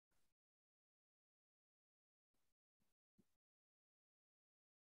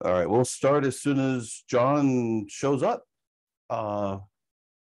All right, we'll start as soon as John shows up. I'm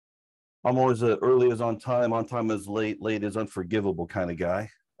always early is on time is late, late is unforgivable kind of guy.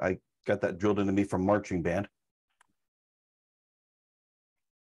 I got that drilled into me from marching band.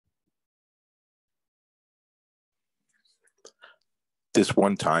 This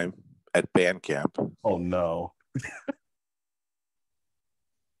one time at band camp. Oh no.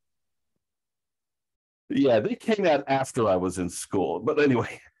 Yeah, they came out after I was in school, but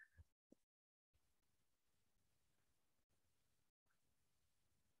anyway.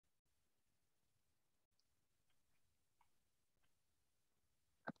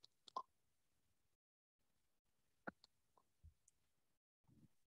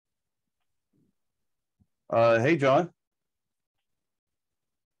 Hey, John.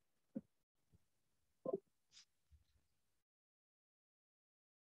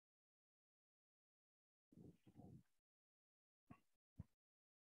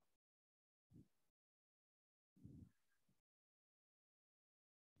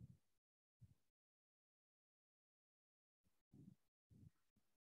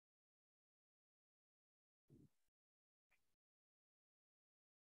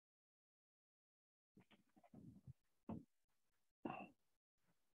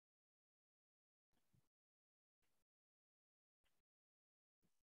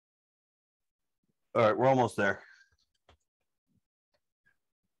 All right, we're almost there.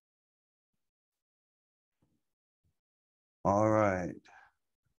 All right.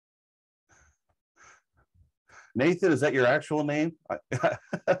 Nathan, is that your actual name?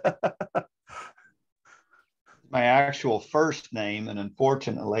 My actual first name, and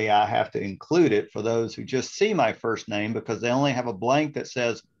unfortunately I have to include it for those who just see my first name because they only have a blank that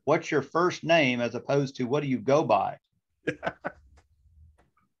says what's your first name as opposed to what do you go by.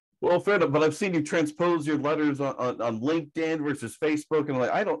 Well, fair enough, but I've seen you transpose your letters on LinkedIn versus Facebook, and I'm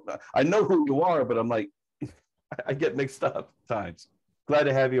like, I know who you are, but I'm like, I get mixed up times. Glad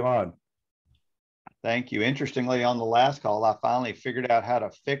to have you on. Thank you. Interestingly, on the last call, I finally figured out how to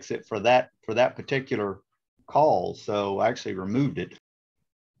fix it for that particular call, so I actually removed it.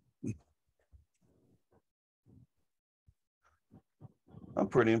 I'm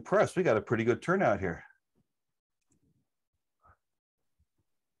pretty impressed. We got a pretty good turnout here.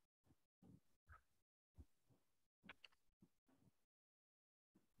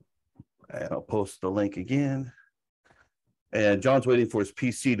 And I'll post the link again. And John's waiting for his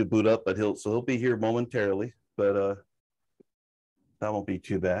PC to boot up, but he'll be here momentarily, but that won't be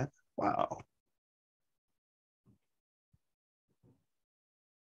too bad. Wow.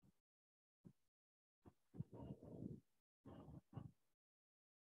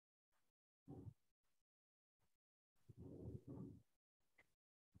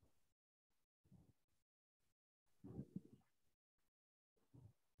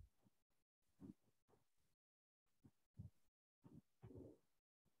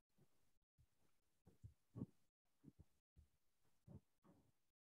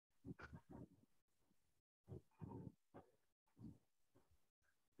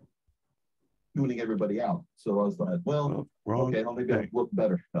 Tuning everybody out. So I was like, well, okay, I'll maybe look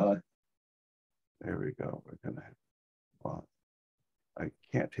better. There we go. We're gonna have, well, I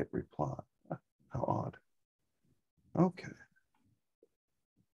can't hit reply. How odd. Okay.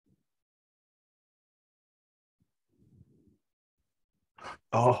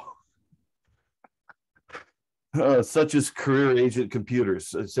 Oh. Such as career agent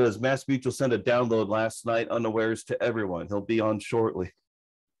computers. It says Mass Mutual sent a download last night unawares to everyone. He'll be on shortly.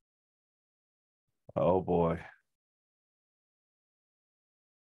 Oh boy.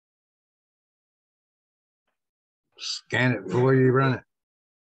 Scan it before you run it.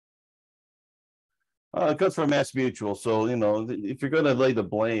 It comes from Mass Mutual. So, you know, if you're going to lay the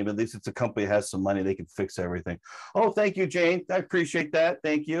blame, at least it's a company that has some money. They can fix everything. Oh, thank you, Jane. I appreciate that.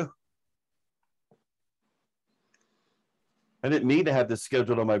 Thank you. I didn't mean to have this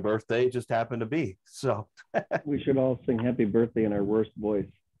scheduled on my birthday. It just happened to be. So we should all sing happy birthday in our worst voice.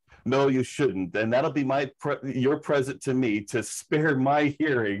 No, you shouldn't. And that'll be your present to me to spare my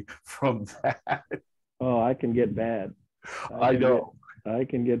hearing from that. Oh, I can get bad. I know. I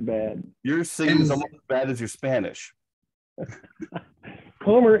can get bad. Your singing is almost as bad as your Spanish.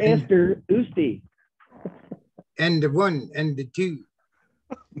 Comer Esther Usti. And the one and the two.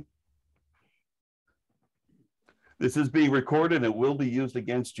 This is being recorded and it will be used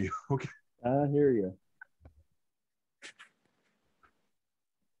against you. Okay. I hear you.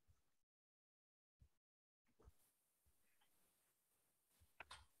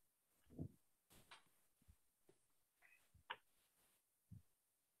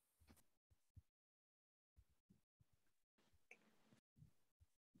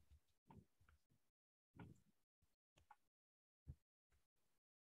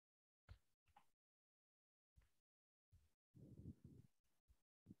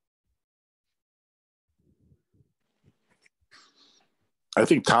 I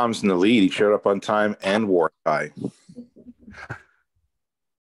think Tom's in the lead. He showed up on time and wore a tie.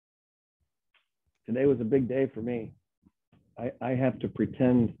 Today was a big day for me. I have to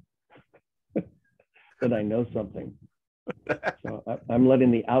pretend that I know something. So I'm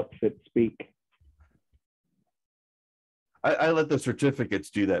letting the outfit speak. I let the certificates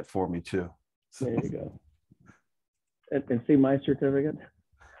do that for me too. There you go. And see my certificate?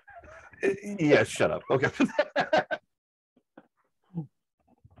 Yeah, shut up. Okay.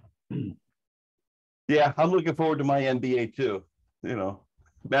 Yeah, I'm looking forward to my MBA too. You know,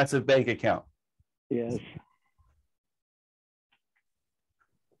 massive bank account. Yes.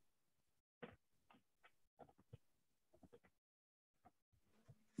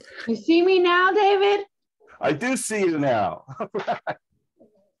 You see me now, David? I do see you now.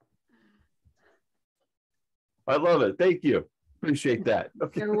 I love it. Thank you. Appreciate that.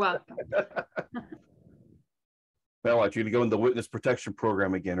 Okay. You're welcome. Now watch, you're gonna go in the witness protection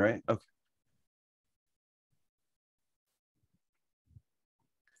program again, right? Okay.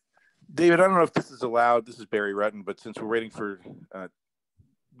 David, I don't know if this is allowed. This is Barry Rutten, but since we're waiting for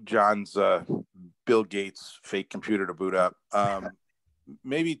John's Bill Gates fake computer to boot up,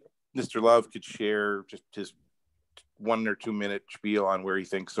 maybe Mr. Love could share just his 1 or 2 minute spiel on where he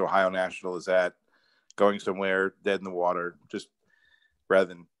thinks Ohio National is at, going somewhere dead in the water, just rather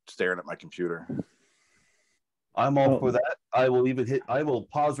than staring at my computer. I'm all for that. I will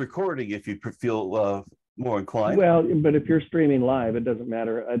pause recording if you feel more inclined. Well, but if you're streaming live, it doesn't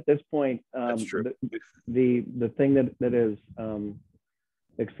matter. At this point, That's true. The thing that is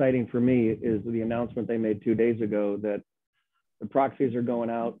exciting for me is the announcement they made 2 days ago that the proxies are going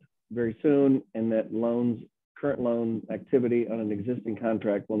out very soon, and that current loan activity on an existing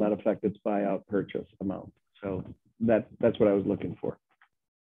contract will not affect its buyout purchase amount. So that's what I was looking for.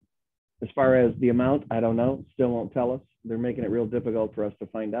 As far as the amount, I don't know. Still won't tell us. They're making it real difficult for us to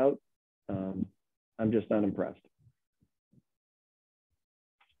find out. I'm just not impressed.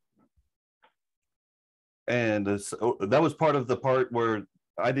 And that was part of the part where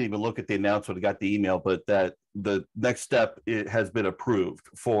I didn't even look at the announcement. I got the email, but that the next step, it has been approved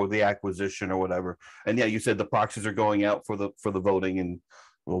for the acquisition or whatever. And yeah, you said the proxies are going out for the voting, and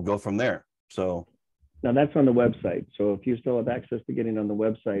we'll go from there. So now that's on the website. So if you still have access to getting on the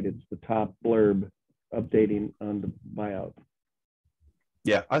website, it's the top blurb updating on the buyout.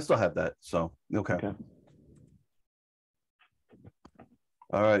 yeah, I still have that. So okay.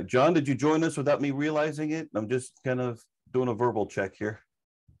 All right, John, did you join us without me realizing it? I'm just kind of doing a verbal check here.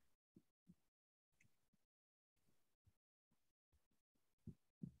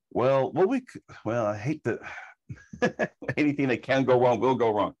 Well, I hate that anything that can go wrong will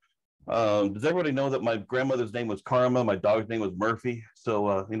go wrong. Does everybody know that my grandmother's name was Karma? My dog's name was Murphy.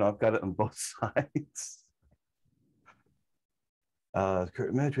 So, you know, I've got it on both sides.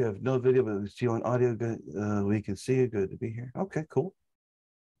 Kurt, Mitch, we have no video, but we see you on audio. Good. We can see you. Good to be here. Okay, cool.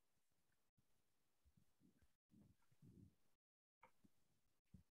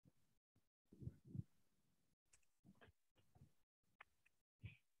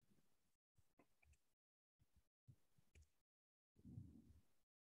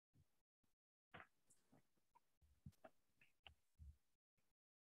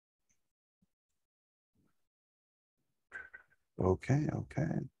 Okay.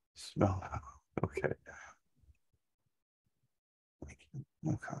 Smell. Okay.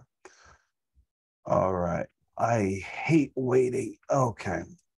 Okay. All right. I hate waiting. Okay.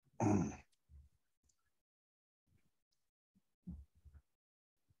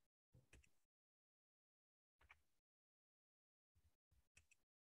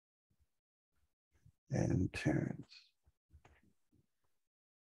 And Terrence.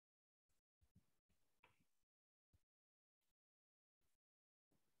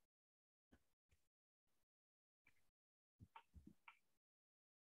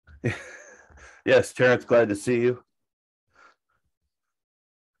 Yes, Terrence, glad to see you.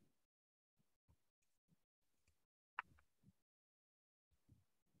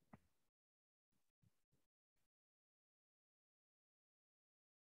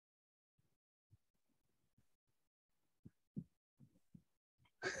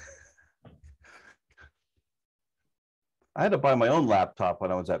 I had to buy my own laptop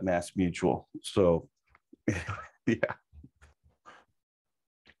when I was at Mass Mutual. So, yeah.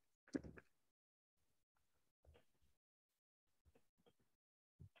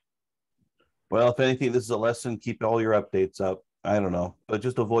 Well, if anything, this is a lesson. Keep all your updates up. I don't know, but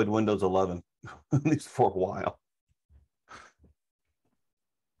just avoid Windows 11, at least for a while.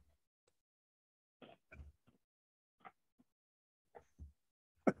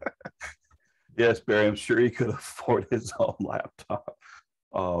 Yes, Barry, I'm sure he could afford his own laptop.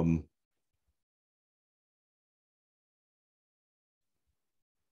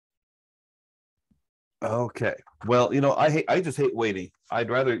 Okay. Well, I just hate waiting. I'd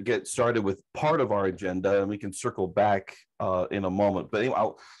rather get started with part of our agenda and we can circle back in a moment. But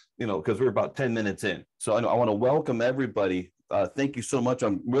anyway, because we're about 10 minutes in. So I want to welcome everybody. Thank you so much.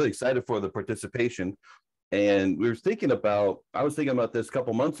 I'm really excited for the participation. And I was thinking about this a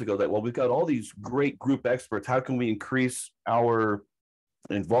couple months ago that, well, we've got all these great group experts. How can we increase our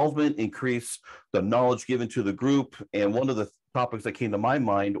involvement, increase the knowledge given to the group? And one of the topics that came to my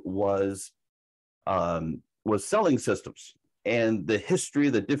mind was selling systems and the history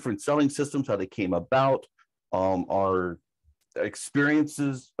of the different selling systems, how they came about, our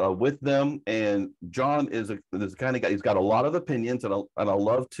experiences with them. And John is the kind of guy, he's got a lot of opinions, and I'll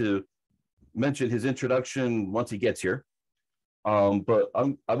love to mention his introduction once he gets here. But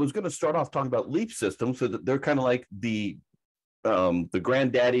I was going to start off talking about leap systems, so that they're kind of like the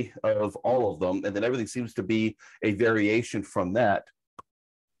granddaddy of all of them, and then everything seems to be a variation from that.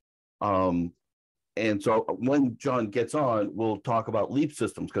 And so when John gets on, we'll talk about leap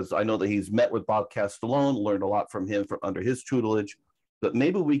systems, because I know that he's met with Bob Castellone, learned a lot from him under his tutelage. But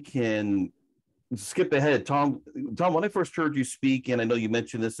maybe we can skip ahead. Tom, when I first heard you speak, and I know you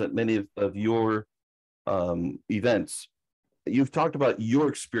mentioned this at many of your events, you've talked about your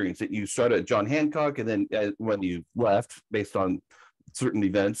experience that you started at John Hancock, and then when you left based on certain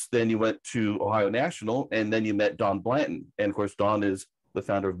events, then you went to Ohio National, and then you met Don Blanton. And of course, Don is the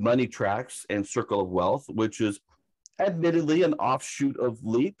founder of Money Tracks and Circle of Wealth, which is admittedly an offshoot of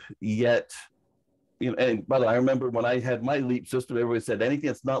Leap, yet, and by the way, I remember when I had my Leap system, everybody said anything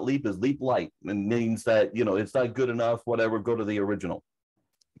that's not Leap is Leap Light, and means that, it's not good enough, whatever, go to the original.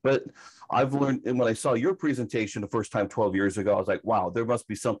 But I've learned, and when I saw your presentation the first time 12 years ago, I was like, wow, there must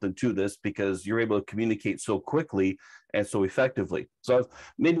be something to this, because you're able to communicate so quickly and so effectively. So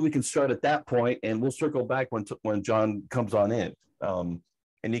maybe we can start at that point, and we'll circle back when John comes on in.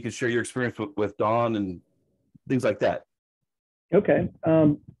 And you can share your experience with Don and things like that. Okay.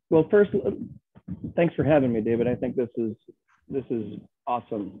 Well, first, thanks for having me, David. I think this is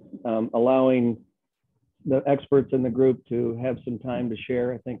awesome. Allowing the experts in the group to have some time to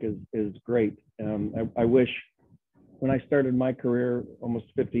share, I think is great. I wish when I started my career almost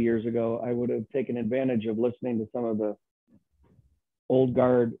 50 years ago, I would have taken advantage of listening to some of the old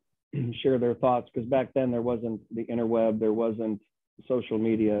guard share their thoughts, because back then there wasn't the interweb, there wasn't social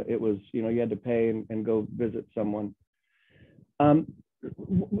media. It was, you had to pay and go visit someone.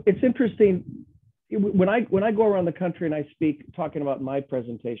 It's interesting when I go around the country and I speak talking about my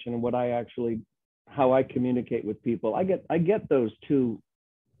presentation and how I communicate with people. I get those two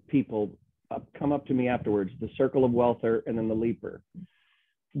people come up to me afterwards, the Circle of Wealther and then the Leaper.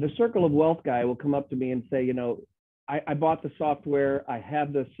 The Circle of Wealth guy will come up to me and say, I bought the software, I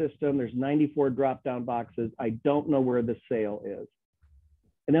have the system, there's 94 drop-down boxes, I don't know where the sale is.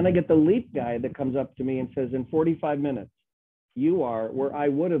 And then I get the Leap guy that comes up to me and says, in 45 minutes, you are where I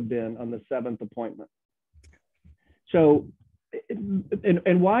would have been on the 7th appointment. So,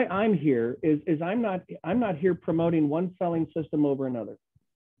 and why I'm here is I'm not here promoting one selling system over another.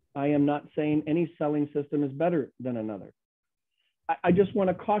 I am not saying any selling system is better than another. I just want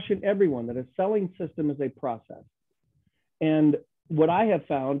to caution everyone that a selling system is a process. And what I have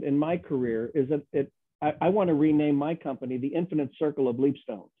found in my career is that I want to rename my company the Infinite Circle of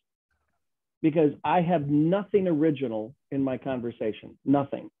Leapstones, because I have nothing original in my conversation.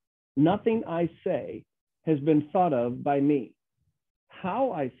 Nothing I say has been thought of by me.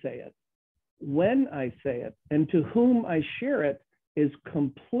 How I say it, when I say it, and to whom I share it is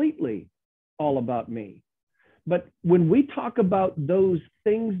completely all about me. But when we talk about those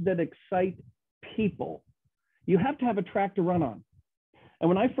things that excite people, you have to have a track to run on. And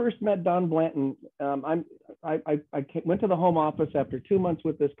when I first met Don Blanton, I went to the home office after 2 months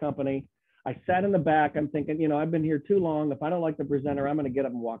with this company. I sat in the back. I'm thinking, I've been here too long. If I don't like the presenter, I'm going to get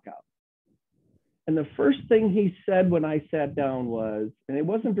up and walk out. And the first thing he said when I sat down was, and it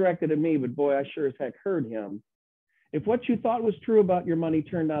wasn't directed at me, but boy, I sure as heck heard him. If what you thought was true about your money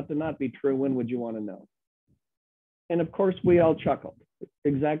turned out to not be true, when would you want to know? And of course, we all chuckled,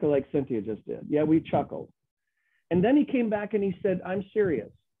 exactly like Cynthia just did. Yeah, we chuckled. And then he came back and he said, I'm serious.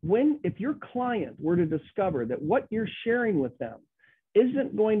 If your client were to discover that what you're sharing with them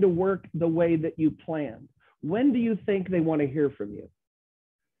isn't going to work the way that you planned, when do you think they want to hear from you?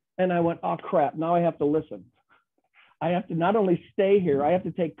 And I went, oh crap, now I have to listen. I have to not only stay here, I have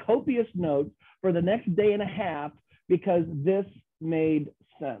to take copious notes for the next day and a half, because this made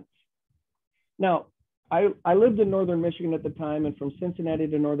sense. Now, I lived in Northern Michigan at the time, and from Cincinnati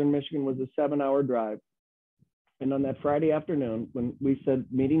to Northern Michigan was a 7-hour drive. And on that Friday afternoon, when we said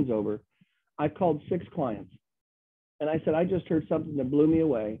meeting's over, I called 6 clients. And I said, I just heard something that blew me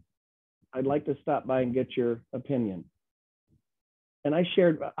away. I'd like to stop by and get your opinion. And I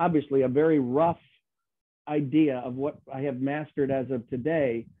shared, obviously, a very rough idea of what I have mastered as of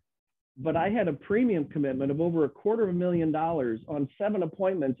today. But I had a premium commitment of over $250,000 on 7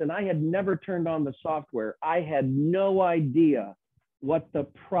 appointments, and I had never turned on the software. I had no idea what the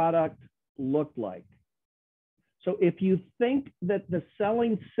product looked like. So if you think that the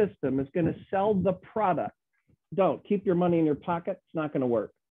selling system is going to sell the product, don't. Keep your money in your pocket. It's not going to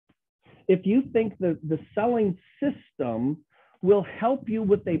work. If you think that the selling system will help you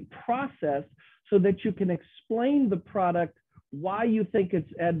with a process so that you can explain the product, why you think it's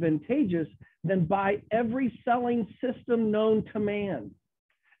advantageous, then buy every selling system known to man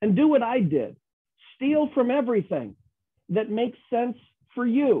and do what I did. Steal from everything that makes sense for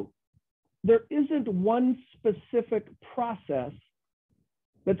you. There isn't one specific process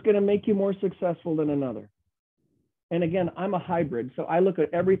that's going to make you more successful than another. And again, I'm a hybrid. So I look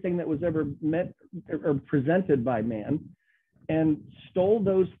at everything that was ever met or presented by man and stole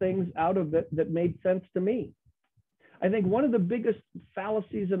those things out of it that made sense to me. I think one of the biggest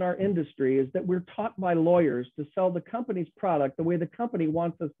fallacies in our industry is that we're taught by lawyers to sell the company's product the way the company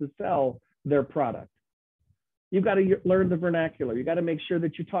wants us to sell their product. You've got to learn the vernacular. You got to make sure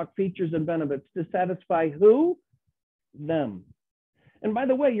that you talk features and benefits to satisfy who? Them. And by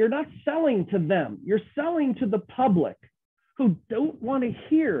the way, you're not selling to them. You're selling to the public who don't want to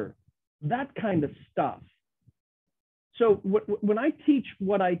hear that kind of stuff. So when I teach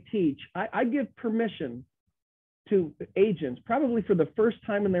what I teach, I give permission to agents, probably for the first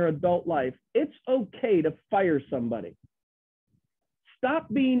time in their adult life, it's okay to fire somebody. Stop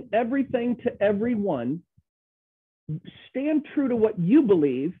being everything to everyone. Stand true to what you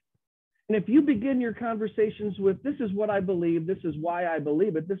believe. And if you begin your conversations with, this is what I believe, this is why I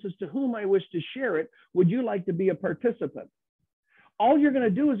believe it, this is to whom I wish to share it, would you like to be a participant? All you're going to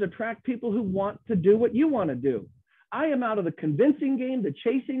do is attract people who want to do what you want to do. I am out of the convincing game, the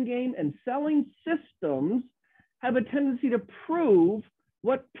chasing game, and selling systems have a tendency to prove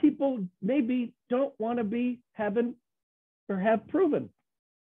what people maybe don't want to be having or have proven.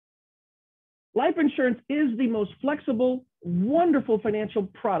 Life insurance is the most flexible, wonderful financial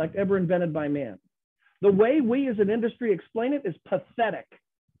product ever invented by man. The way we as an industry explain it is pathetic.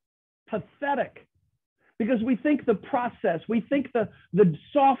 Pathetic. Because we think the process, we think the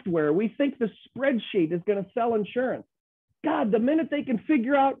software, we think the spreadsheet is going to sell insurance. God, the minute they can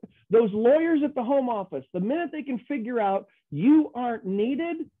figure out, those lawyers at the home office, the minute they can figure out you aren't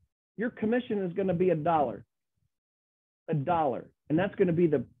needed, your commission is going to be $1. $1. And that's going to be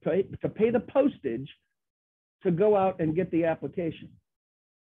to pay the postage to go out and get the application.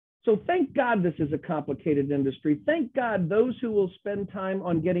 So thank God this is a complicated industry. Thank God those who will spend time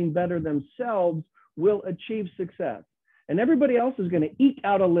on getting better themselves will achieve success. And everybody else is going to eke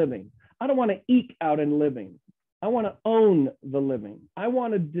out a living. I don't want to eke out a living. I want to own the living. I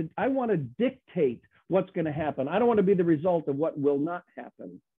want to dictate what's going to happen. I don't want to be the result of what will not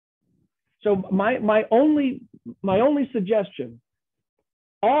happen. So my only suggestion,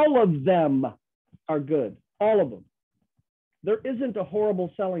 all of them are good, all of them. There isn't a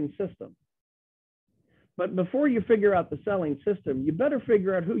horrible selling system. But before you figure out the selling system, you better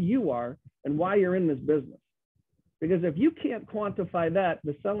figure out who you are and why you're in this business. Because if you can't quantify that,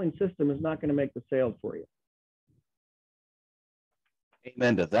 the selling system is not going to make the sale for you.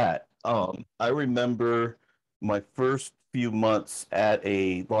 Amen to that. I remember my first few months at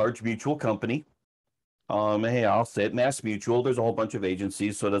a large mutual company. Hey, I'll say it, Mass Mutual. There's a whole bunch of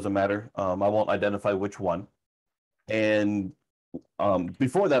agencies, so it doesn't matter. I won't identify which one. And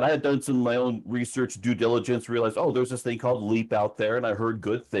before that, I had done some of my own research, due diligence, realized, oh, there's this thing called Leap out there, and I heard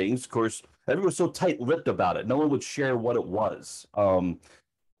good things. Of course, everyone was so tight-lipped about it. No one would share what it was.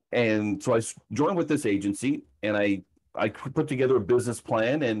 And so I joined with this agency, and I put together a business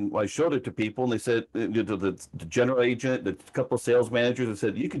plan, and I showed it to people, and they said, the general agent, the couple of sales managers, and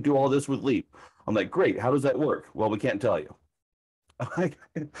said, you can do all this with Leap. I'm like, great, how does that work? Well, we can't tell you.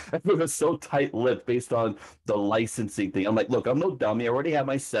 It was so tight-lipped based on the licensing thing. I'm like, look, I'm no dummy. I already have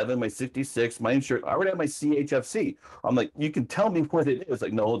my 7, my 66, my insurance. I already have my ChFC. I'm like, you can tell me what it is.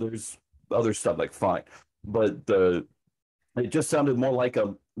 Like, no, there's other stuff. Like, fine. But it just sounded more like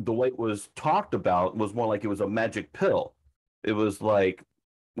the way it was talked about was more like it was a magic pill. It was like,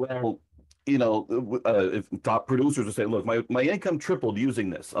 well, if top producers would say, look, my income tripled using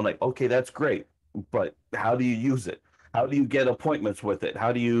this. I'm like, okay, that's great. But how do you use it? How do you get appointments with it?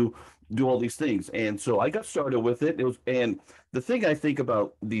 How do you do all these things. And so I got started with it. And the thing I think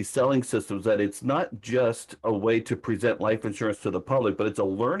about these selling systems, that it's not just a way to present life insurance to the public, but it's a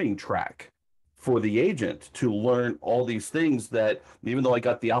learning track for the agent to learn all these things that, even though I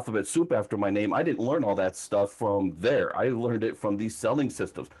got the alphabet soup after my name, I didn't learn all that stuff from there. I learned it from these selling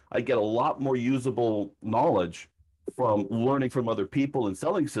systems. I get a lot more usable knowledge from learning from other people in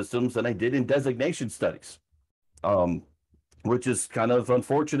selling systems than I did in designation studies, which is kind of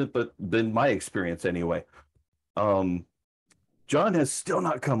unfortunate, but been my experience anyway. John has still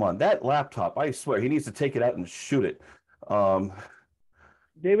not come on. That laptop, I swear, he needs to take it out and shoot it.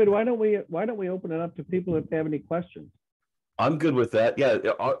 David, why don't we open it up to people if they have any questions? I'm good with that. Yeah.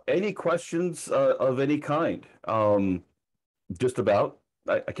 Any questions of any kind? Just about.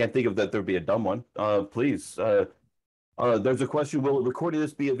 I can't think of that there'd be a dumb one. Please. There's a question. Will recording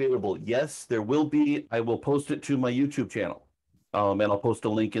this be available? Yes, there will be. I will post it to my YouTube channel. And I'll post a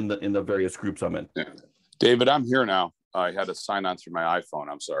link in the various groups I'm in. Yeah. David, I'm here now. I had to sign on through my iPhone.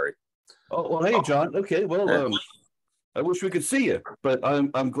 I'm sorry. Oh, well, hey, John. Okay, well, I wish we could see you, but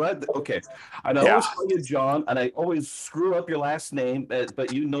I'm glad that, okay. And I always call you John, and I always screw up your last name,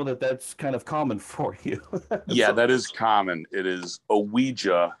 but you know that's kind of common for you. Yeah, so, that is common. It is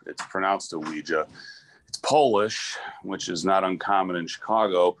Ocweija. It's pronounced Ocweija. It's Polish, which is not uncommon in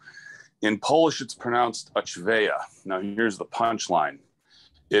Chicago. In Polish, it's pronounced Ocweija. Now, here's the punchline.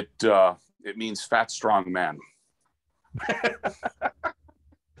 It means fat, strong man.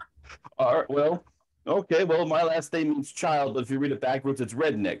 All right, well. Okay, well, my last name means child, but if you read it backwards, it's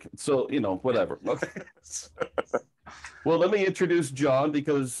redneck. So, whatever. Okay. Well, let me introduce John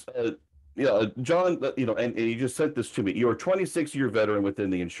because, John, and you just sent this to me. You're a 26-year veteran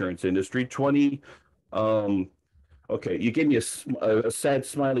within the insurance industry, okay, you gave me a sad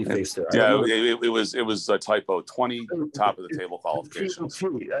smiley face there. Yeah, it was a typo. 20 top of the table qualifications.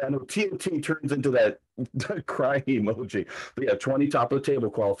 I know TNT turns into that crying emoji. But yeah, 20 top of the table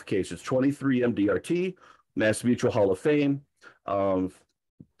qualifications, 23 MDRT, Mass Mutual Hall of Fame. You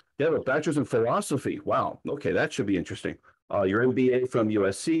have a bachelor's in philosophy. Wow. Okay, that should be interesting. Your MBA from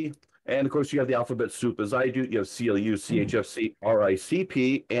USC. And of course, you have the alphabet soup as I do. You have CLU, ChFC,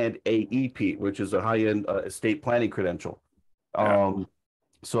 RICP, and AEP, which is a high-end estate planning credential.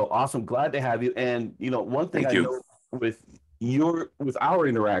 So awesome. Glad to have you. And, one thing I know with our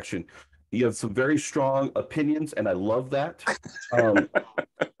interaction, you have some very strong opinions, and I love that.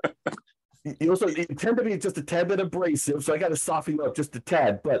 You tend to be just a tad bit abrasive, so I got to soften you up just a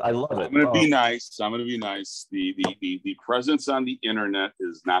tad, but I love it. I'm going to be nice. The presence on the internet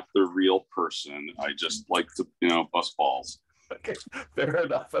is not the real person. I just like to, bust balls. Okay, fair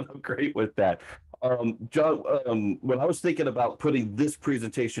enough, and I'm great with that. John, when I was thinking about putting this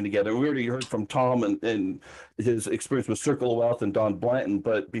presentation together, we already heard from Tom and his experience with Circle of Wealth and Don Blanton,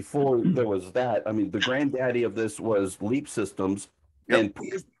 but before there was that, I mean, the granddaddy of this was Leap Systems. Yep. And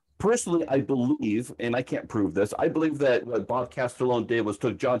personally, I believe, and I can't prove this, I believe that what Bob Castellone did was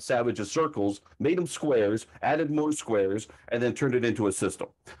took John Savage's circles, made them squares, added more squares, and then turned it into a system.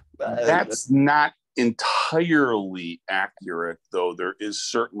 That's not entirely accurate, though. There is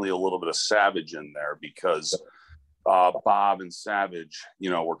certainly a little bit of Savage in there because Bob and Savage,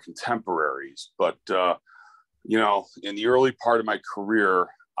 were contemporaries. But, in the early part of my career,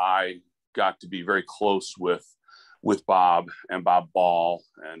 I got to be very close with Bob and Bob Ball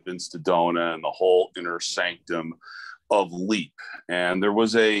and Vince Dodona and the whole inner sanctum of Leap. And there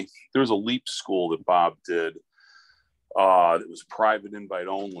was a Leap school that Bob did. It was private invite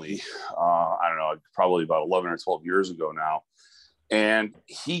only. I don't know, probably about 11 or 12 years ago now. And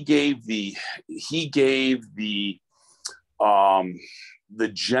he gave the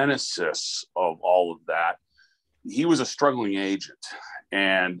genesis of all of that. He was a struggling agent,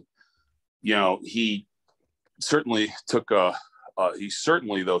 and he certainly took though he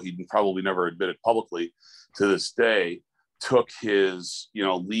probably never admitted publicly to this day, took his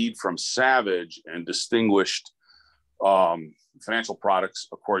lead from Savage and distinguished financial products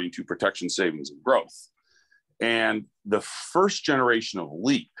according to protection, savings, and growth. And the first generation of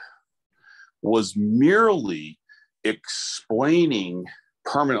Leap was merely explaining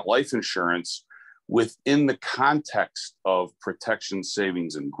permanent life insurance within the context of protection,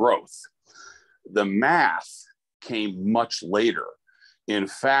 savings, and growth. The math came much later. In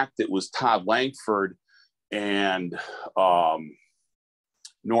fact, it was Todd Langford and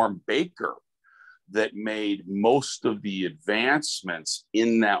Norm Baker that made most of the advancements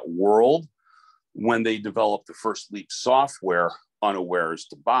in that world when they developed the first Leap software, unawares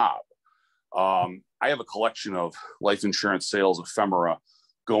to Bob. I have a collection of life insurance sales ephemera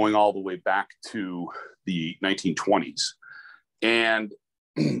going all the way back to the 1920s. And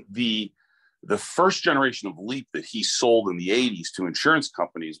the first generation of Leap that he sold in the 80s to insurance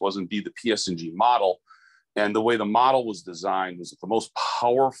companies was indeed the PS&G model. And the way the model was designed was that the most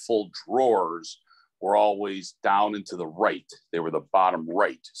powerful drawers were always down and to the right. They were the bottom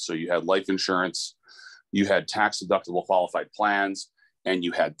right. So you had life insurance, you had tax deductible qualified plans, and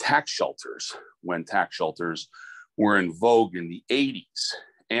you had tax shelters when tax shelters were in vogue in the 80s.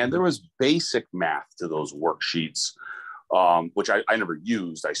 And there was basic math to those worksheets, which I never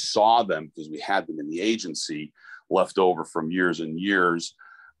used. I saw them because we had them in the agency left over from years and years.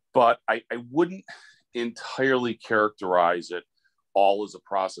 But I wouldn't entirely characterize it all as a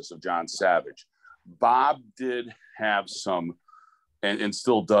process of John Savage. Bob did have some, and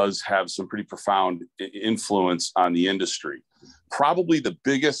still does have some pretty profound influence on the industry. Probably the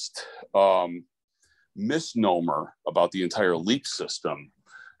biggest misnomer about the entire Leap system,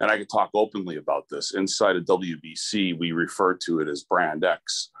 and I could talk openly about this, inside of WBC, we refer to it as Brand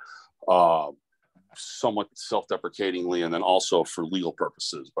X, somewhat self-deprecatingly, and then also for legal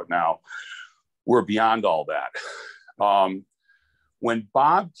purposes. But now we're beyond all that. When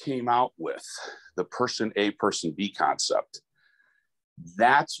Bob came out with the person A, person B concept,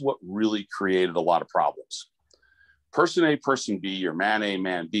 that's what really created a lot of problems. Person A, person B, or man A,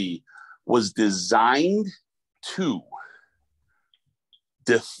 man B, was designed to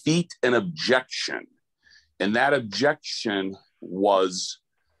defeat an objection. And that objection was,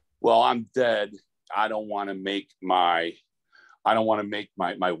 well, I'm dead. I don't want to make my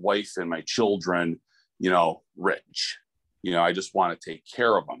wife and my children, rich. I just want to take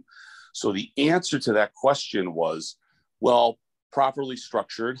care of them. So the answer to that question was, well, properly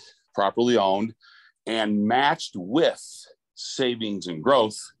structured, properly owned, and matched with savings and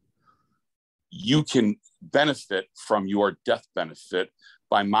growth, you can benefit from your death benefit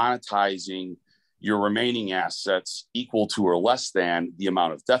by monetizing your remaining assets equal to or less than the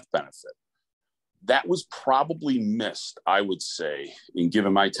amount of death benefit. That was probably missed, I would say, in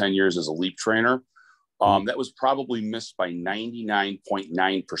given my 10 years as a Leap trainer. That was probably missed by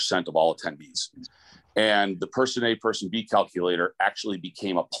 99.9% of all attendees. And the person A, person B calculator actually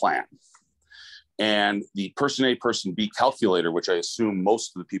became a plan. And the person A, person B calculator, which I assume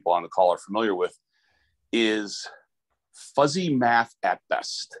most of the people on the call are familiar with, is fuzzy math at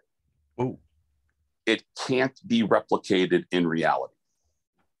best. Ooh. It can't be replicated in reality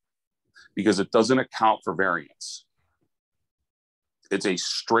because it doesn't account for variance. It's a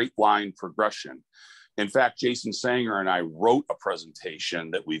straight line progression. In fact, Jason Sanger and I wrote a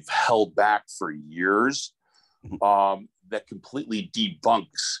presentation that we've held back for years that completely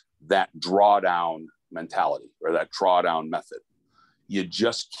debunks that drawdown mentality or that drawdown method. You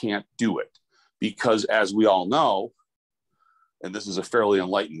just can't do it because, as we all know, and this is a fairly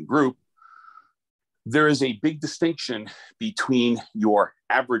enlightened group, there is a big distinction between your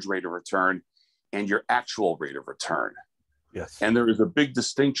average rate of return and your actual rate of return. Yes. And there is a big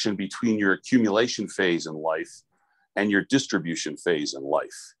distinction between your accumulation phase in life and your distribution phase in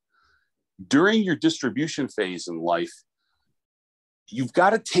life. During your distribution phase in life, you've got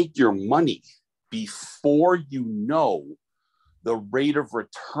to take your money before you know the rate of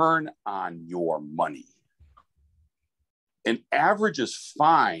return on your money. An average is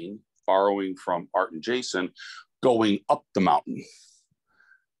fine, borrowing from Art and Jason, going up the mountain.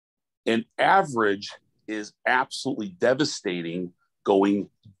 An average is absolutely devastating going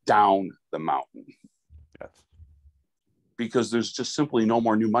down the mountain. Yes. Because there's just simply no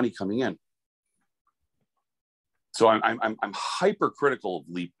more new money coming in. So I'm hypercritical of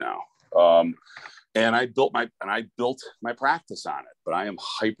Leap now, and I built my practice on it. But I am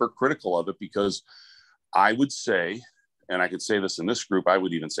hypercritical of it because I would say, and I could say this in this group, I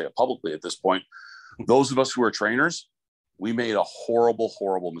would even say it publicly at this point, those of us who are trainers, we made a horrible,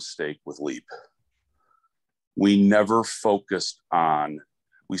 horrible mistake with Leap. We never focused on,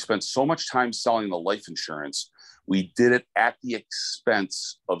 we spent so much time selling the life insurance, we did it at the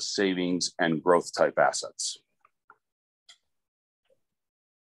expense of savings and growth type assets.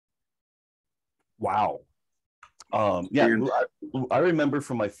 Wow. Yeah, I remember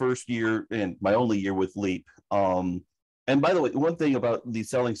from my first year and my only year with Leap. And by the way, one thing about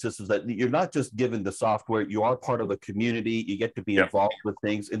these selling systems that you're not just given the software, you are part of a community. You get to be involved with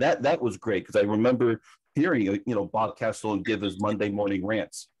things, and that was great because I remember hearing Bob Castle give his Monday morning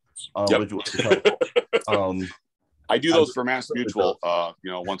rants. Which was helpful. I do those for Mass Mutual,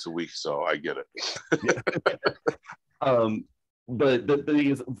 once a week, so I get it. But the thing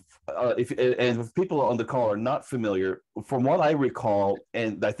is, if people on the call are not familiar, from what I recall,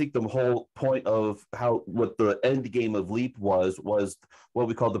 and I think the whole point of what the end game of Leap was what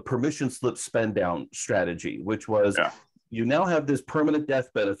we call the permission slip spend down strategy, which was you now have this permanent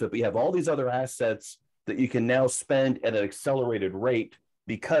death benefit, but you have all these other assets that you can now spend at an accelerated rate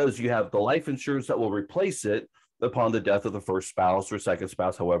because you have the life insurance that will replace it upon the death of the first spouse or second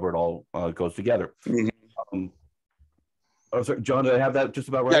spouse, however it all goes together. Oh, sorry, John, did I have that just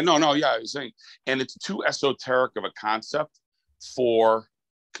about right? Yeah, no, yeah, I was saying, and it's too esoteric of a concept for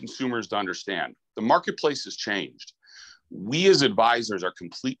consumers to understand. The marketplace has changed. We as advisors are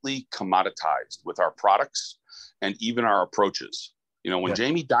completely commoditized with our products and even our approaches. You know, when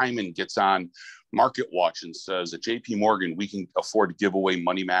Jamie Dimon gets on Market Watch and says at JP Morgan, we can afford to give away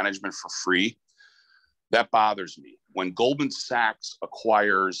money management for free, that bothers me. When Goldman Sachs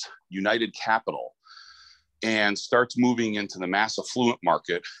acquires United Capital and starts moving into the mass affluent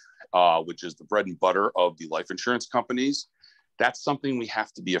market, which is the bread and butter of the life insurance companies, that's something we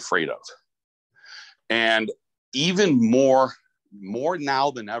have to be afraid of. And even more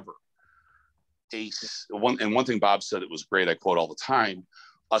now than ever, one thing Bob said that was great, I quote all the time,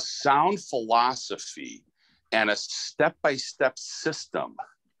 a sound philosophy and a step-by-step system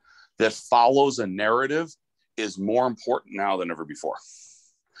that follows a narrative is more important now than ever before,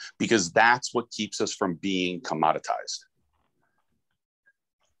 because that's what keeps us from being commoditized.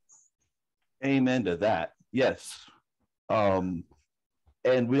 Amen to that. Yes.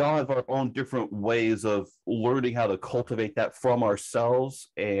 And we all have our own different ways of learning how to cultivate that from ourselves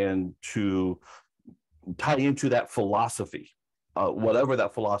and to tie into that philosophy, whatever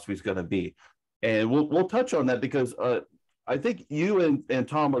that philosophy is going to be. And we'll touch on that because I think you and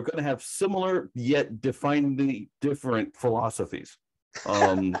Tom are going to have similar yet definedly different philosophies.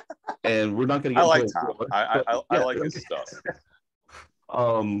 And we're not going to get I like Tom. I like his stuff.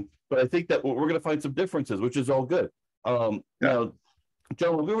 But I think that we're going to find some differences, which is all good. Now,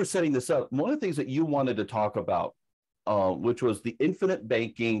 Joe, when we were setting this up, one of the things that you wanted to talk about, which was the infinite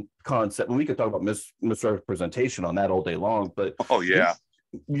banking concept, and we could talk about misrepresentation on that all day long, but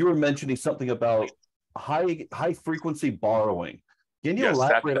you were mentioning something about high frequency borrowing. Can you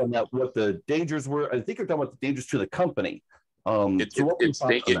elaborate on that, what the dangers were? I think you're talking about the dangers to the company.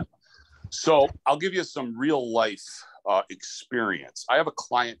 So I'll give you some real life experience. I have a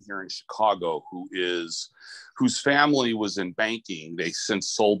client here in Chicago whose family was in banking. They since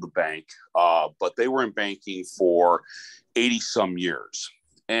sold the bank, but they were in banking for 80 some years.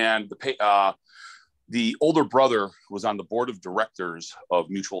 And the older brother was on the board of directors of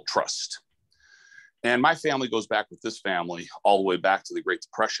Mutual Trust. And my family goes back with this family all the way back to the Great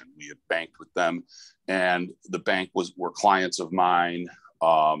Depression. We had banked with them, and the bank were clients of mine.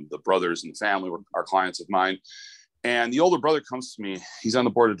 The brothers and the family are clients of mine. And the older brother comes to me. He's on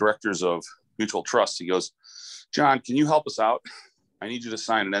the board of directors of Mutual Trust. He goes, "John, can you help us out? I need you to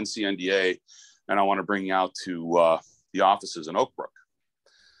sign an NCNDA, and I want to bring you out to the offices in Oak Brook."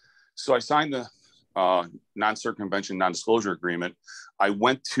 So I signed the non-circumvention, non-disclosure agreement. I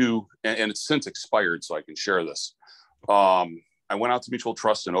went to, and it's since expired, so I can share this. I went out to Mutual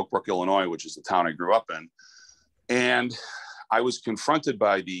Trust in Oak Brook, Illinois, which is the town I grew up in. And I was confronted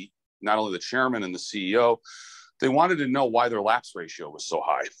by not only the chairman and the CEO, they wanted to know why their lapse ratio was so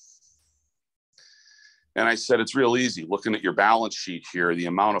high. And I said, it's real easy. Looking at your balance sheet here, the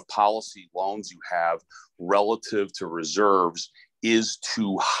amount of policy loans you have relative to reserves is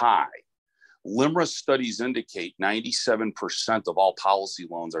too high. LIMRA studies indicate 97% of all policy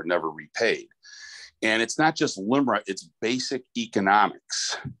loans are never repaid. And it's not just LIMRA, it's basic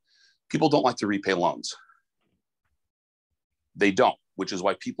economics. People don't like to repay loans. They don't, which is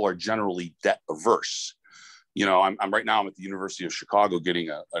why people are generally debt averse. You know, I'm right now, I'm at the University of Chicago getting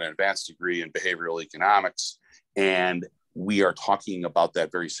an advanced degree in behavioral economics. And we are talking about that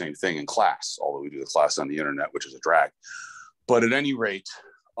very same thing in class, although we do the class on the internet, which is a drag. But at any rate,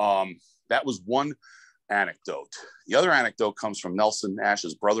 that was one anecdote. The other anecdote comes from Nelson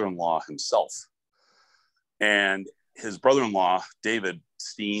Nash's brother-in-law himself. And his brother-in-law, David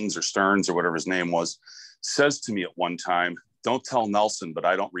Steens or Stearns or whatever his name was, says to me at one time, "Don't tell Nelson, but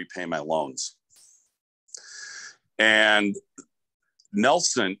I don't repay my loans." And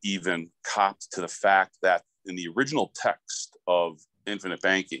Nelson even copped to the fact that in the original text of Infinite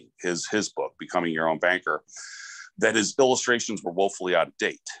Banking, his book, Becoming Your Own Banker, that his illustrations were woefully out of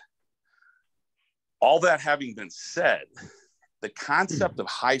date. All that having been said, the concept of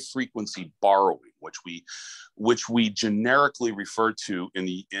high frequency borrowing, which we generically refer to in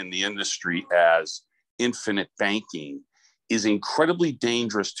the industry as infinite banking, is incredibly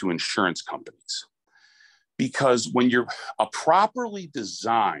dangerous to insurance companies. Because when a properly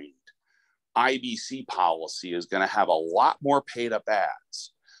designed IBC policy is going to have a lot more paid up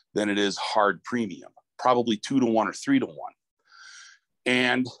ads than it is hard premium, probably 2 to 1 or 3 to 1.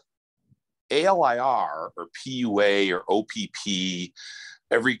 And ALIR or PUA or OPP,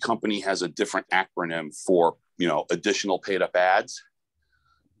 every company has a different acronym for, additional paid up ads.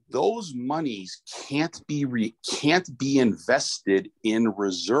 Those monies can't be invested in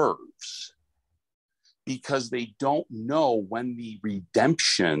reserves because they don't know when the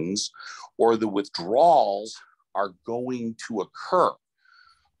redemptions or the withdrawals are going to occur.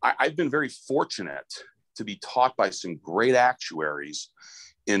 I've been very fortunate to be taught by some great actuaries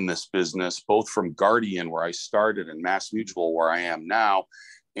in this business, both from Guardian, where I started, and Mass Mutual, where I am now,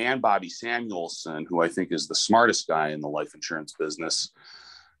 and Bobby Samuelson, who I think is the smartest guy in the life insurance business,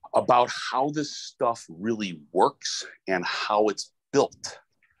 about how this stuff really works and how it's built.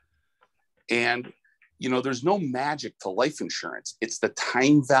 And, there's no magic to life insurance. It's the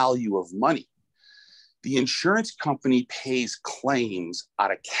time value of money. The insurance company pays claims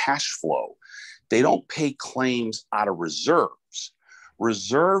out of cash flow. They don't pay claims out of reserves.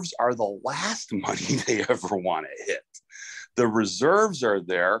 Reserves are the last money they ever want to hit. The reserves are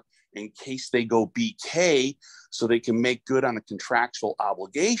there in case they go BK so they can make good on the contractual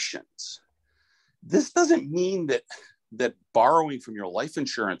obligations. This doesn't mean that borrowing from your life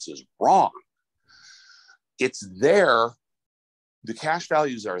insurance is wrong. It's there. The cash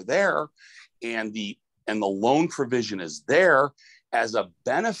values are there, and the loan provision is there as a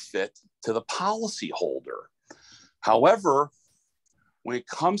benefit to the policyholder. However, when it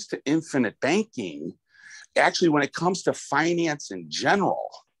comes to infinite banking, actually, when it comes to finance in general,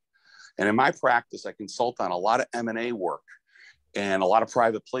 and in my practice, I consult on a lot of M&A work and a lot of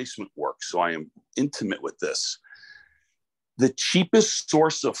private placement work, so I am intimate with this. The cheapest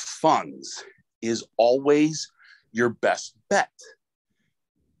source of funds is always your best bet.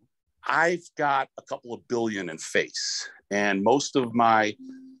 I've got a couple of billion in face, and most of my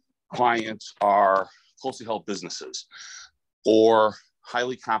clients are closely held businesses or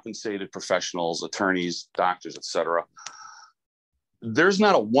highly compensated professionals, attorneys, doctors, etc. There's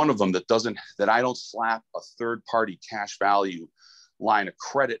not a one of them that I don't slap a third-party cash value line of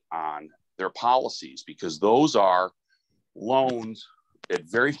credit on their policies, because those are loans at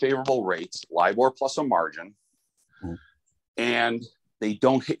very favorable rates, LIBOR plus a margin, and they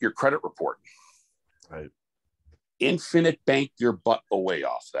don't hit your credit report. Right. Infinite bank your butt away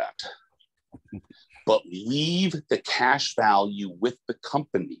off that. But leave the cash value with the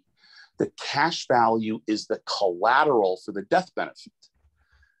company. The cash value is the collateral for the death benefit.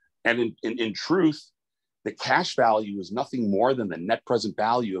 And in truth, the cash value is nothing more than the net present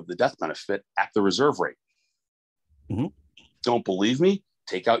value of the death benefit at the reserve rate. Mm-hmm. Don't believe me?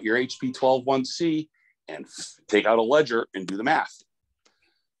 Take out your HP 12-1C and take out a ledger and do the math.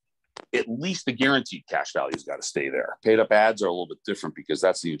 At least the guaranteed cash value has got to stay there. Paid up ads are a little bit different because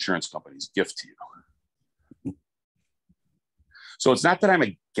that's the insurance company's gift to you. So it's not that I'm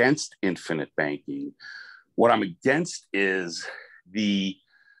against infinite banking. What I'm against is the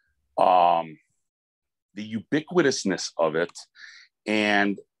ubiquitousness of it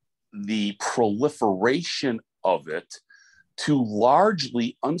and the proliferation of it to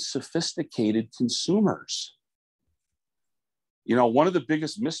largely unsophisticated consumers. One of the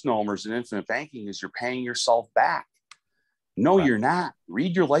biggest misnomers in infinite banking is you're paying yourself back. No, right. You're not.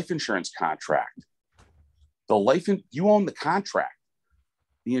 Read your life insurance contract. You own the contract.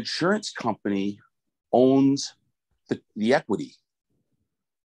 The insurance company owns the equity.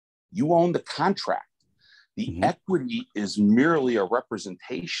 You own the contract. The equity is merely a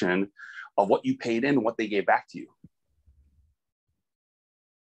representation of what you paid in and what they gave back to you.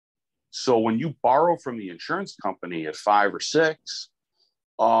 So when you borrow from the insurance company at 5 or 6,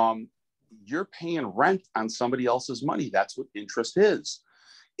 you're paying rent on somebody else's money. That's what interest is.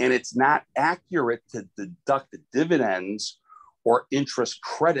 And it's not accurate to deduct the dividends or interest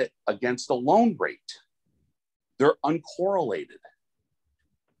credit against the loan rate. They're uncorrelated.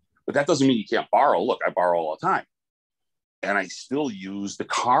 But that doesn't mean you can't borrow. Look, I borrow all the time. And I still use the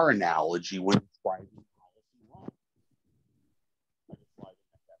car analogy when driving policy loan.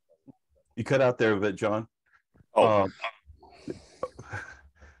 You cut out there a bit, John. But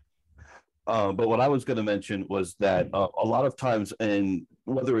what I was going to mention was that a lot of times, in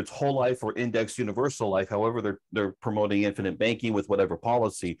whether it's whole life or indexed universal life, however they're promoting infinite banking with whatever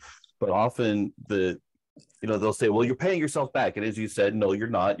policy, but often they'll say, well, you're paying yourself back. And as you said, no, you're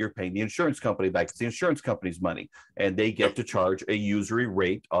not. You're paying the insurance company back. It's the insurance company's money, and they get to charge a usury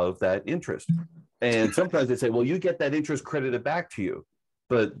rate of that interest. And sometimes they say, well, you get that interest credited back to you.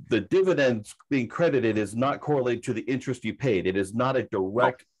 But the dividends being credited is not correlated to the interest you paid. It is not a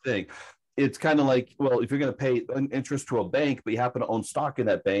direct thing. It's kind of like, well, if you're going to pay an interest to a bank, but you happen to own stock in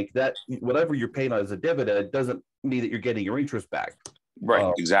that bank, that whatever you're paying as a dividend doesn't mean that you're getting your interest back.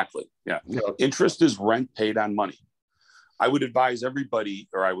 Right. Exactly. Yeah. Interest is rent paid on money. I would advise everybody,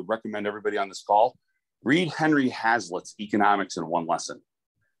 or I would recommend everybody on this call, read Henry Hazlitt's Economics in One Lesson.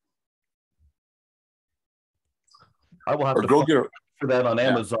 I will have Or to go get for that on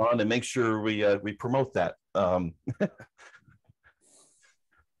Amazon and make sure we promote that.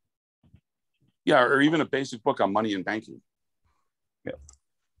 Yeah, or even a basic book on money and banking. Yeah.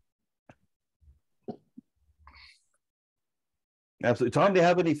 Absolutely. Tom, do you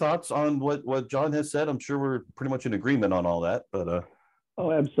have any thoughts on what John has said? I'm sure we're pretty much in agreement on all that, but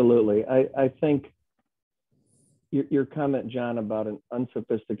oh, absolutely. I think your comment, John, about an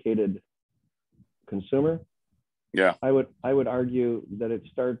unsophisticated consumer. Yeah. I would argue that it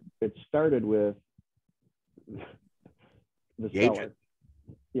started with the seller. Agent.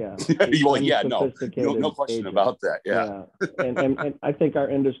 Yeah. Well, yeah, no question agent. About that. Yeah. And I think our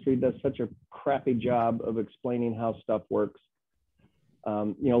industry does such a crappy job of explaining how stuff works.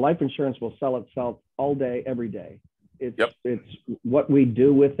 Life insurance will sell itself all day, every day. It's what we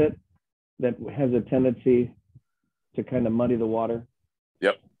do with it that has a tendency to kind of muddy the water.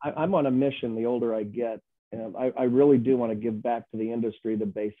 Yep. I'm on a mission the older I get. And I really do want to give back to the industry the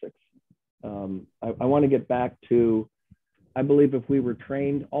basics. I want to get back to, I believe if we were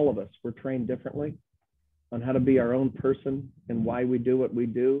trained, all of us were trained differently on how to be our own person and why we do what we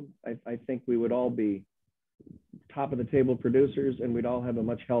do, I think we would all be top of the table producers and we'd all have a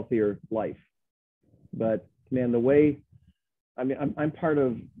much healthier life. But man, I'm part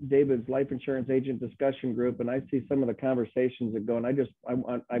of David's life insurance agent discussion group, and I see some of the conversations that go, and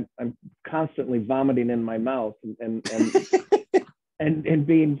I'm constantly vomiting in my mouth and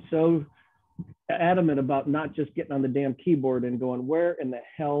being so adamant about not just getting on the damn keyboard and going, where in the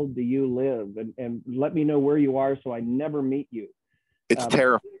hell do you live? And let me know where you are so I never meet you. It's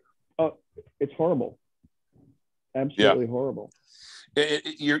terrible. Oh, it's horrible. Absolutely horrible.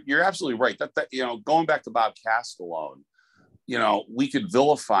 You're absolutely right. That going back to Bob Castellone, we could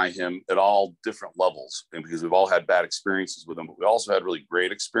vilify him at all different levels, and because we've all had bad experiences with him, but we also had really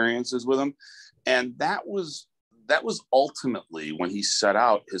great experiences with him. And that was ultimately when he set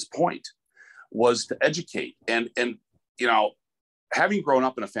out, his point was to educate. And having grown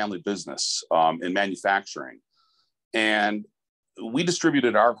up in a family business in manufacturing, and we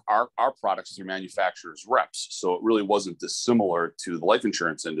distributed our products through manufacturers' reps. So it really wasn't dissimilar to the life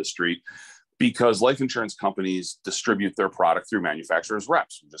insurance industry, because life insurance companies distribute their product through manufacturers'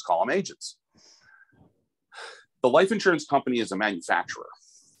 reps. We just call them agents. The life insurance company is a manufacturer.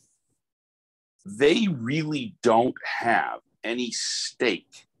 They really don't have any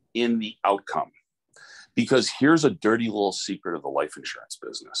stake in the outcome, because here's a dirty little secret of the life insurance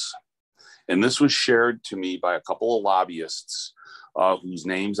business. And this was shared to me by a couple of lobbyists whose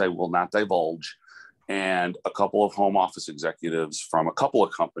names I will not divulge, and a couple of home office executives from a couple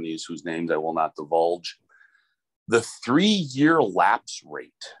of companies whose names I will not divulge. The 3-year lapse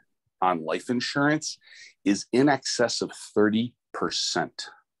rate on life insurance is in excess of 30%.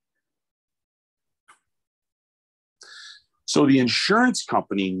 So the insurance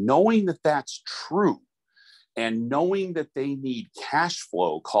company, knowing that that's true, and knowing that they need cash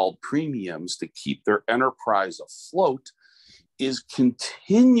flow called premiums to keep their enterprise afloat, is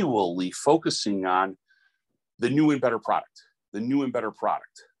continually focusing on the new and better product, the new and better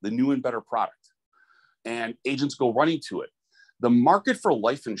product, the new and better product. And agents go running to it. The market for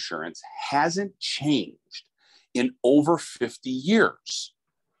life insurance hasn't changed in over 50 years.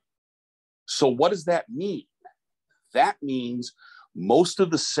 So what does that mean? That means most of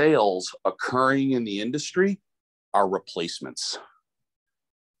the sales occurring in the industry are replacements.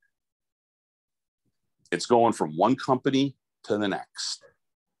 It's going from one company to the next.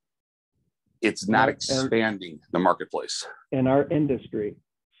 It's not expanding the marketplace. And our industry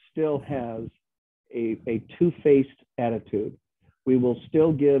still has a two-faced attitude. We will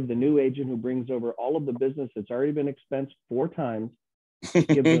still give the new agent who brings over all of the business that's already been expensed 4 times,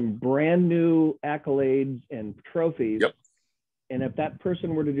 give them brand new accolades and trophies. Yep. And if that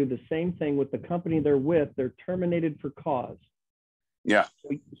person were to do the same thing with the company they're with, they're terminated for cause. Yeah.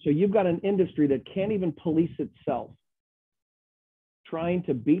 So you've got an industry that can't even police itself, trying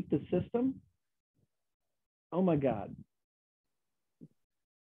to beat the system. Oh my God.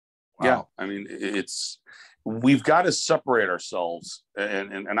 Wow. Yeah. I mean, we've got to separate ourselves.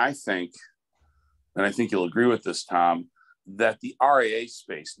 And I think you'll agree with this, Tom, that the RIA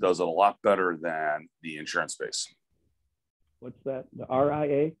space does it a lot better than the insurance space. What's that? The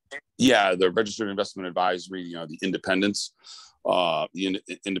RIA? Yeah, the Registered Investment Advisory, the independents, the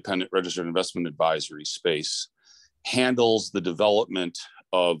independent registered investment advisory space handles the development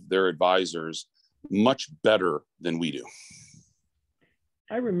of their advisors much better than we do.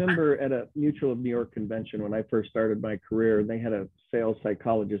 I remember at a Mutual of New York convention when I first started my career, they had a sales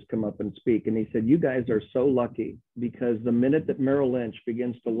psychologist come up and speak. And he said, you guys are so lucky because the minute that Merrill Lynch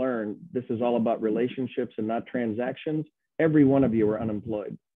begins to learn this is all about relationships and not transactions, every one of you are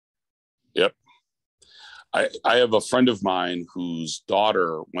unemployed. Yep. I have a friend of mine whose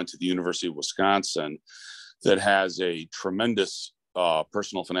daughter went to the University of Wisconsin that has a tremendous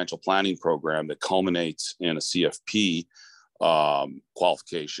personal financial planning program that culminates in a CFP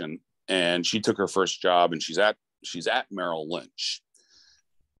qualification. And she took her first job, and she's at Merrill Lynch.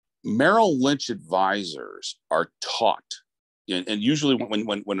 Merrill Lynch advisors are taught, and usually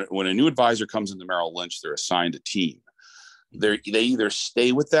when a new advisor comes into Merrill Lynch, they're assigned a team. They either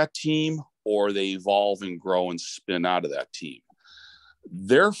stay with that team or they evolve and grow and spin out of that team.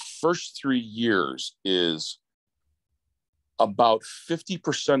 Their first 3 years is about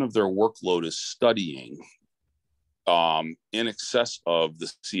 50% of their workload is studying in excess of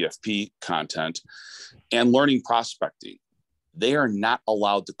the CFP content and learning prospecting. They are not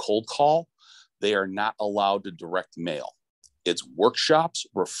allowed to cold call. They are not allowed to direct mail. It's workshops,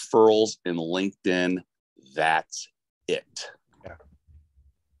 referrals, and LinkedIn. That's it.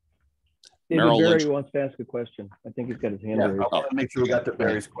 David Barry wants to ask a question. I think he's got his hand raised. I want to make sure we got to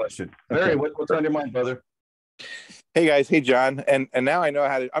Barry's question. Barry, what's on your mind, brother? Hey guys, hey John, and now I know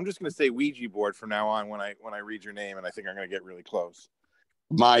how to. I'm just going to say Ouija board from now on when I read your name, and I think I'm going to get really close.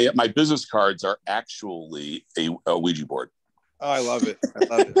 My business cards are actually a Ouija board. Oh, I love it. I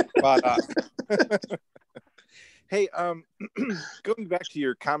love it. Spot on. Hey, going back to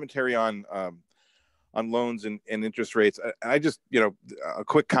your commentary on loans and interest rates, I just, a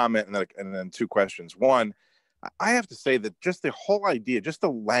quick comment and then two questions. One, I have to say that just the whole idea, just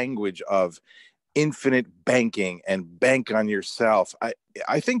the language of infinite banking and bank on yourself,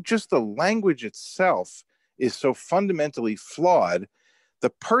 I think just the language itself is so fundamentally flawed. The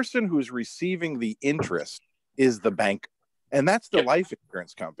person who's receiving the interest is the bank, and that's the life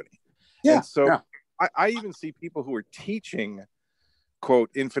insurance company. Yeah. And so I even see people who are teaching, quote,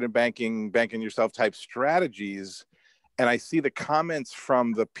 infinite banking, bank on yourself type strategies. And I see the comments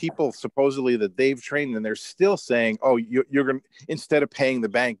from the people supposedly that they've trained, and they're still saying, oh, you're going to, instead of paying the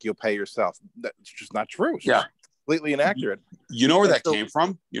bank, you'll pay yourself. That's just not true. It's completely inaccurate. You know where that came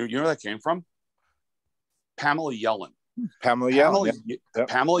from? You know where that came from? Pamela Yellen. Pamela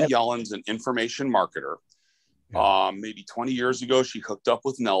Yellen's an information marketer. Maybe 20 years ago, she hooked up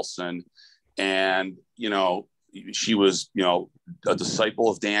with Nelson, and, she was, a disciple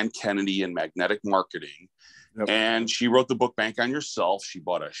of Dan Kennedy in magnetic marketing. Yep. And she wrote the book Bank on Yourself. She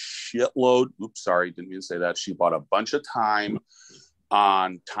bought a shitload. Oops, sorry, didn't mean to say that. She bought a bunch of time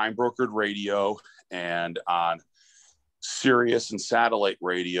on time brokered radio and on Sirius and satellite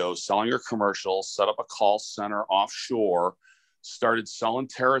radio, selling her commercials, set up a call center offshore, started selling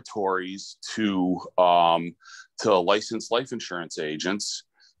territories to licensed life insurance agents,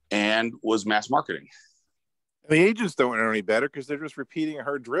 and was mass marketing. The agents don't know any better because they're just repeating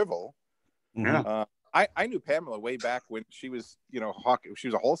her drivel. Yeah. I knew Pamela way back when she was, she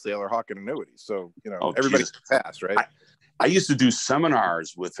was a wholesaler hawking annuities. So, everybody's fast, right? I used to do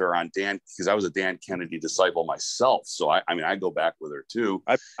seminars with her on Dan, because I was a Dan Kennedy disciple myself. So I go back with her too.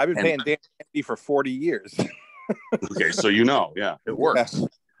 I've been paying Dan Kennedy for 40 years. Okay, so it works. Yeah.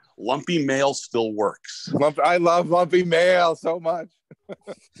 Lumpy mail still works. I love lumpy mail so much.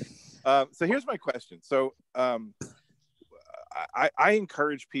 So here's my question. So I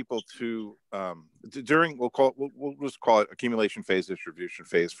encourage people to during we'll just call it accumulation phase, distribution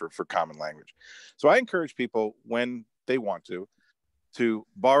phase for common language. So I encourage people when they want to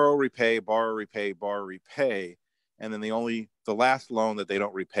borrow, repay, borrow, repay, borrow, repay, and then the last loan that they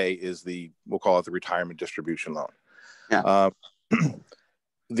don't repay is we'll call it the retirement distribution loan. Yeah.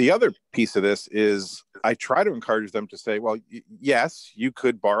 The other piece of this is I try to encourage them to say, well, yes, you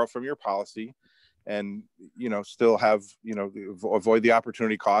could borrow from your policy and, still have, avoid the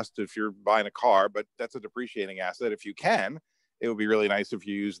opportunity cost if you're buying a car, but that's a depreciating asset. If you can, it would be really nice if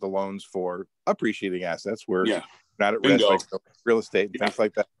you use the loans for appreciating assets where you're not at risk, like real estate and things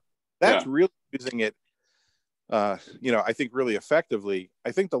like that. That's really using it, I think really effectively.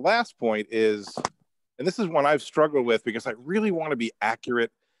 I think the last point is, and this is one I've struggled with because I really want to be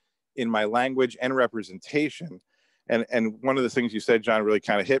accurate in my language and representation. And one of the things you said, John, really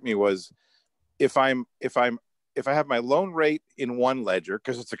kind of hit me was if I have my loan rate in one ledger,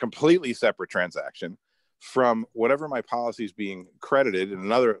 because it's a completely separate transaction from whatever my policy is being credited in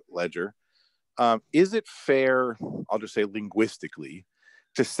another ledger, is it fair, I'll just say linguistically,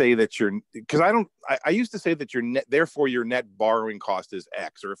 to say that because I used to say that therefore your net borrowing cost is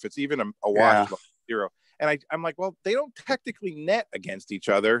X, or if it's even a wash loan, 0. And I'm like, well, they don't technically net against each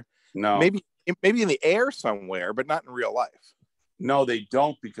other. No. Maybe in the air somewhere, but not in real life. No, they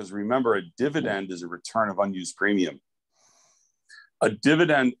don't, because remember, a dividend is a return of unused premium. A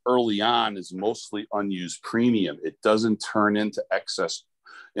dividend early on is mostly unused premium. It doesn't turn into excess,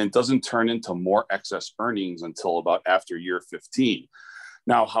 and it doesn't turn into more excess earnings until about after year 15.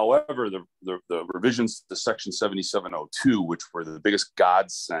 Now, however, the revisions to Section 7702, which were the biggest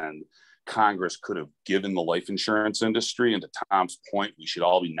godsend Congress could have given the life insurance industry, and to Tom's point, we should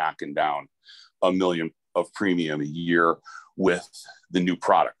all be knocking down $1 million of premium a year with the new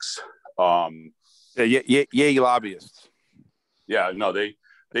products. Yay, lobbyists. Yeah, no, they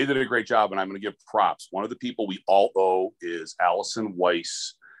did a great job, and I'm going to give props. One of the people we all owe is Allison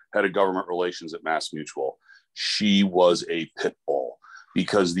Weiss, head of government relations at Mass Mutual. She was a pit bull,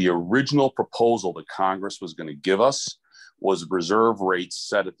 because the original proposal that Congress was going to give us was reserve rates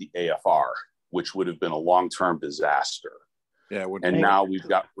set at the AFR, which would have been a long-term disaster. Yeah, and now we've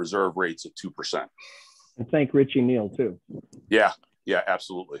got reserve rates at 2%. And thank Richie Neal too. Yeah,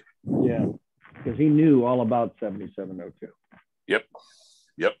 absolutely. Yeah, because he knew all about 7702. Yep,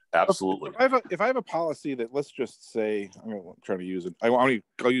 absolutely. If I have a policy that, let's just say, I'm going to try to use it.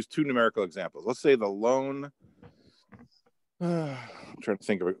 I'll use two numerical examples. Let's say the loan. I'm trying to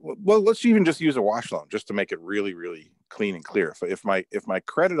think of it. Well, let's even just use a wash loan just to make it really, really clean and clear. If my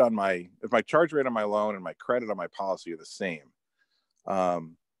credit on if my charge rate on my loan and my credit on my policy are the same, I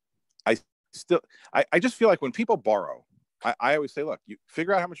just feel like when people borrow, I always say, look, you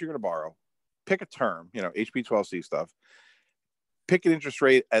figure out how much you're going to borrow, pick a term, HP12C stuff, pick an interest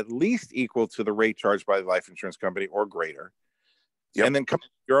rate at least equal to the rate charged by the life insurance company or greater, and then come up with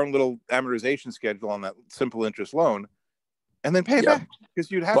your own little amortization schedule on that simple interest loan, and then pay it back,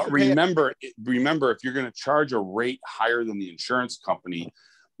 because you'd have to remember, if you're going to charge a rate higher than the insurance company,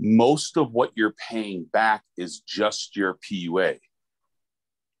 most of what you're paying back is just your PUA,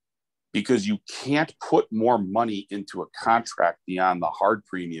 because you can't put more money into a contract beyond the hard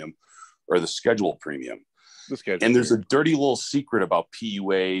premium or the scheduled premium. And there's a dirty little secret about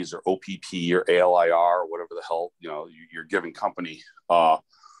PUAs or OPP or ALIR or whatever the hell your given company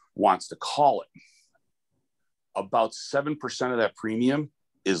wants to call it. About 7% of that premium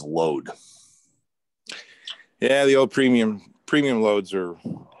is load. Yeah, the old premium loads are.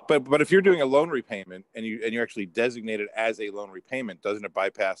 But if you're doing a loan repayment and you actually designate it as a loan repayment, doesn't it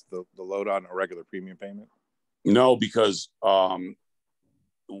bypass the load on a regular premium payment? No, because I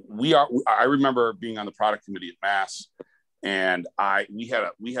remember being on the product committee at Mass, and we had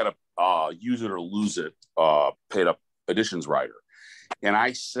a use it or lose it paid up additions rider. And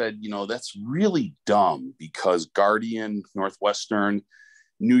I said, that's really dumb, because Guardian, Northwestern,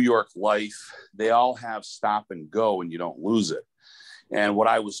 New York Life, they all have stop and go and you don't lose it. And what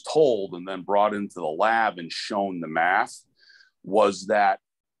I was told and then brought into the lab and shown the math was that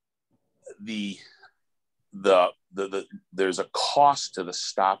there's a cost to the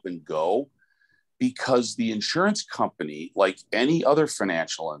stop and go, because the insurance company, like any other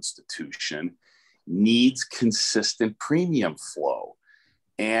financial institution, needs consistent premium flow.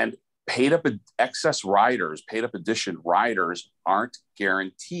 And paid up addition riders aren't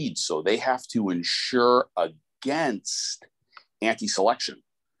guaranteed. So they have to insure against anti-selection.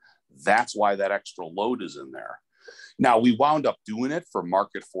 That's why that extra load is in there. Now, we wound up doing it for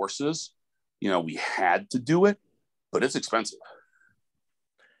market forces. We had to do it, but it's expensive.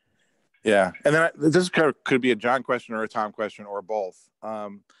 Yeah. And then this could be a John question or a Tom question or both. I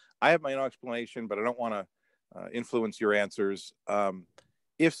have my own explanation, but I don't want to influence your answers.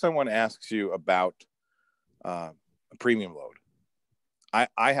 If someone asks you about a premium load,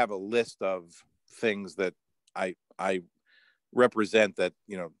 I have a list of things that I represent that,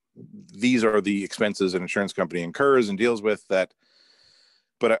 these are the expenses an insurance company incurs and deals with that.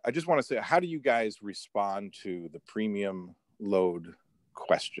 But I just want to say, how do you guys respond to the premium load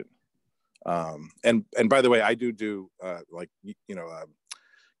question? And by the way, I do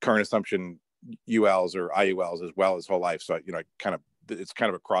current assumption ULs or IULs as well as whole life. So, it's kind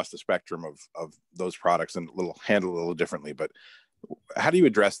of across the spectrum of those products and handled a little differently. But how do you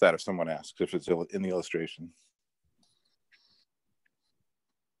address that if someone asks, if it's in the illustration?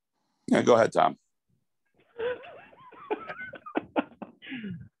 Yeah, go ahead, Tom.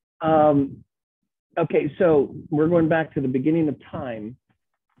 Okay, so we're going back to the beginning of time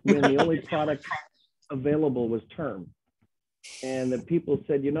when the only product available was term. And the people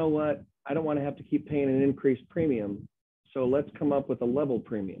said, you know what? I don't want to have to keep paying an increased premium. So let's come up with a level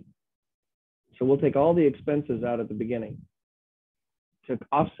premium. So we'll take all the expenses out at the beginning to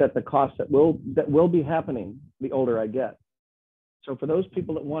offset the costs that will be happening the older I get. So for those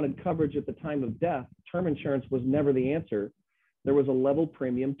people that wanted coverage at the time of death, term insurance was never the answer. There was a level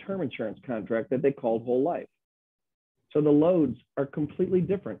premium term insurance contract that they called whole life. So the loads are completely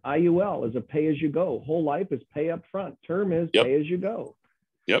different. IUL is a pay-as-you-go. Whole life is pay up front. Term is pay-as-you-go.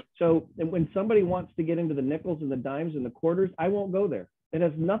 Yep. So and when somebody wants to get into the nickels and the dimes and the quarters, I won't go there. It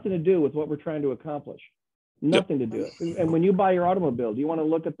has nothing to do with what we're trying to accomplish. Nothing to do it. And when you buy your automobile, do you want to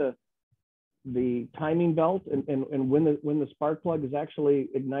look at the timing belt and when the spark plug is actually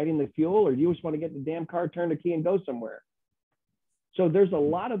igniting the fuel, or do you just want to get the damn car, turn the key, and go somewhere? So there's a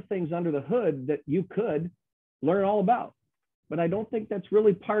lot of things under the hood that you could learn all about, but I don't think that's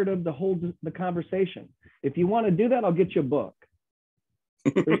really part of the conversation. If you want to do that, I'll get you a book.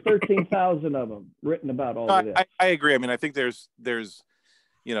 There's 13,000 of them written about all of this. I agree. I mean, I think there's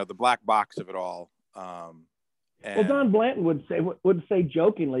the black box of it all. Well, Don Blanton would say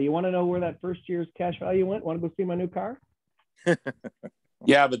jokingly, you want to know where that first year's cash value went? Want to go see my new car?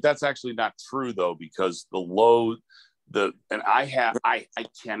 Yeah, but that's actually not true though, because the load, I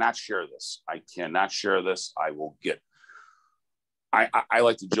cannot share this. I cannot share this. I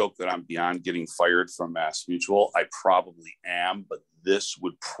like to joke that I'm beyond getting fired from Mass Mutual. I probably am, but this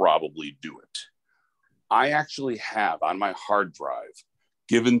would probably do it. I actually have on my hard drive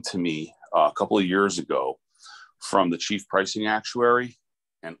given to me a couple of years ago from the chief pricing actuary,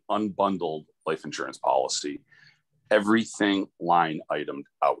 an unbundled life insurance policy, everything line itemed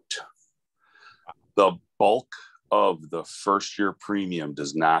out. The bulk of the first year premium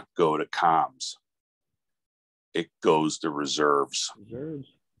does not go to comms. It goes to reserves.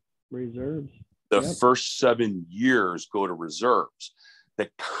 Reserves. The first 7 years go to reserves. The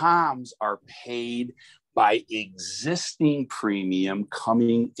comms are paid by existing premium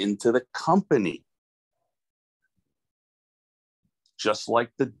coming into the company, just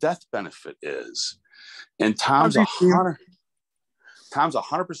like the death benefit is. And Tom's 100%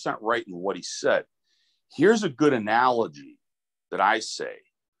 right in what he said. Here's a good analogy that I say.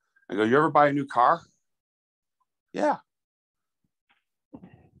 I go, you ever buy a new car? Yeah.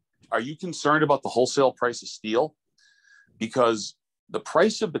 Are you concerned about the wholesale price of steel? Because the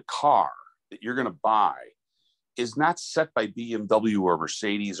price of the car that you're going to buy is not set by BMW or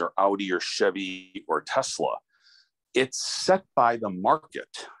Mercedes or Audi or Chevy or Tesla. It's set by the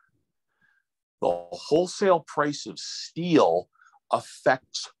market. The wholesale price of steel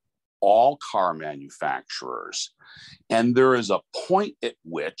affects all car manufacturers. And there is a point at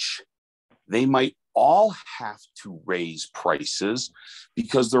which they might all have to raise prices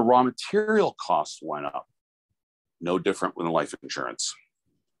because their raw material costs went up. No different with life insurance.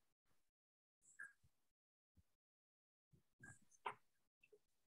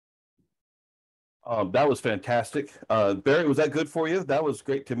 That was fantastic. Barry, was that good for you? That was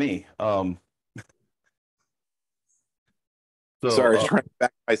great to me. Sorry, trying to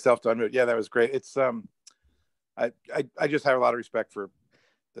back myself to unmute. Yeah, that was great. It's I just have a lot of respect for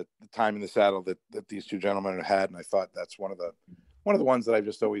the time in the saddle that these two gentlemen have had, and I thought that's one of the ones that I've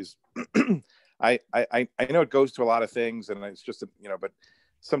just always I know it goes to a lot of things, and it's just but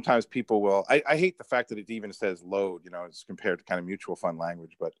sometimes people will. I hate the fact that it even says load, it's compared to kind of mutual fund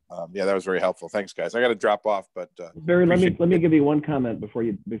language. But yeah, that was very helpful. Thanks, guys. I got to drop off, but Barry, let me give you one comment before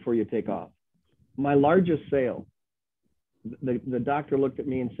you take off. My largest sale, the doctor looked at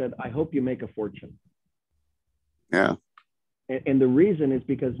me and said, "I hope you make a fortune." Yeah. And the reason is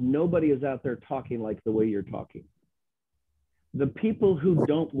because nobody is out there talking like the way you're talking. The people who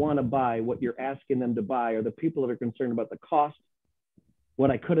don't want to buy what you're asking them to buy are the people that are concerned about the cost,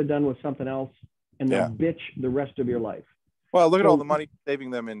 what I could have done with something else, and they'll bitch the rest of your life. Well, look at all the money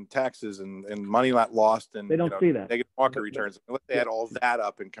saving them in taxes and money not lost, and they don't see that negative market returns. Let they add all that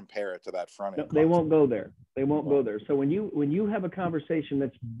up and compare it to that front end. They won't go there. They won't go there. So when you have a conversation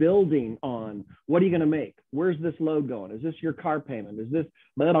that's building on what are you going to make? Where's this load going? Is this your car payment? Is this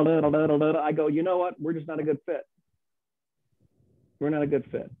I go, you know what? We're just not a good fit. We're not a good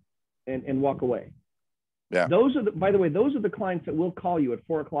fit, and walk away. Yeah. By the way, those are the clients that will call you at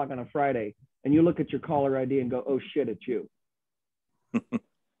 4 o'clock on a Friday, and you look at your caller ID and go, oh shit, it's you.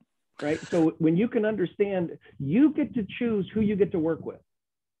 Right. So when you can understand, you get to choose who you get to work with.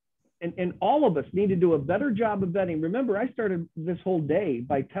 And all of us need to do a better job of vetting. Remember, I started this whole day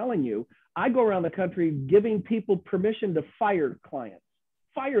by telling you, I go around the country giving people permission to fire clients.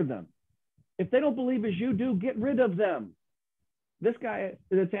 Fire them. If they don't believe as you do, get rid of them. This guy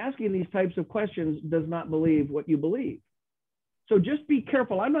that's asking these types of questions does not believe what you believe. So just be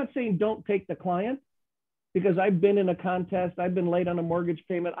careful. I'm not saying don't take the client, because I've been in a contest. I've been late on a mortgage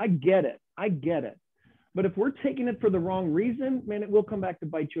payment. I get it. But if we're taking it for the wrong reason, man, it will come back to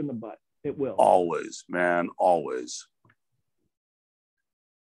bite you in the butt. It will. Always, man, always.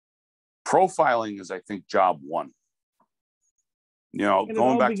 profiling is, I think, job one. You know, and going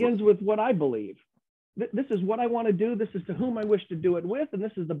it all back begins with what I believe. This is what I want to do. This is to whom I wish to do it with, and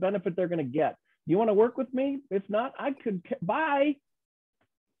this is the benefit they're going to get. You want to work with me? If not, I could buy.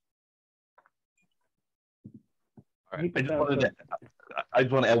 All right. I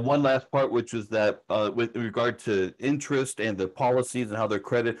just want to add one last part, which is that with regard to interest and the policies and how they're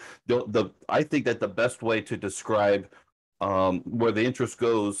credited, I think that the best way to describe where the interest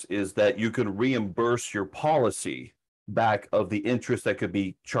goes is that you can reimburse your policy back of the interest that could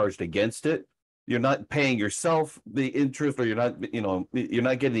be charged against it. You're not paying yourself the interest, or you're not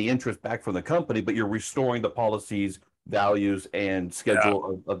getting the interest back from the company, but you're restoring the policy's values and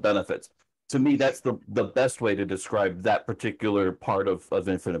schedule of benefits. To me, that's the best way to describe that particular part of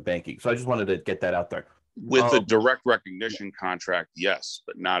infinite banking. So I just wanted to get that out there. With a direct recognition contract, yes,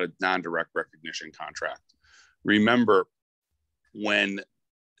 but not a non-direct recognition contract. Remember, when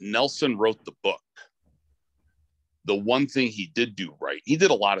Nelson wrote the book, the one thing he did do right, he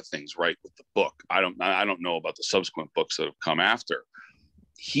did a lot of things right with the book. I don't know about the subsequent books that have come after.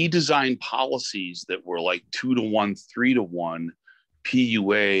 He designed policies that were like 2-to-1, 3-to-1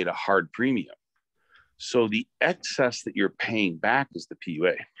 PUA to hard premium. So the excess that you're paying back is the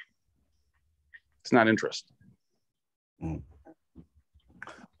PUA. It's not interest.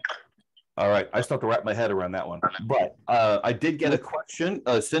 All right. I still have to wrap my head around that one. But I did get a question.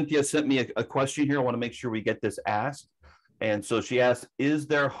 Cynthia sent me a question here. I want to make sure we get this asked. And so she asked, is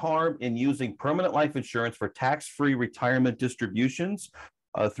there harm in using permanent life insurance for tax-free retirement distributions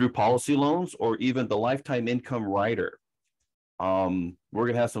through policy loans or even the lifetime income rider? We're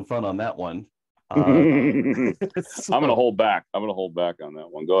going to have some fun on that one. I'm going to hold back. I'm going to hold back on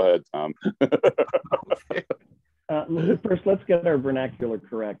that one. Go ahead, Tom. First, let's get our vernacular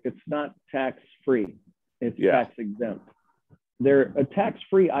correct. It's not tax-free. It's tax-exempt. A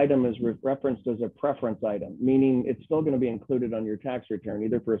tax-free item is referenced as a preference item, meaning it's still going to be included on your tax return,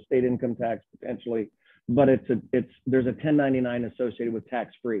 either for a state income tax potentially, but there's a 1099 associated with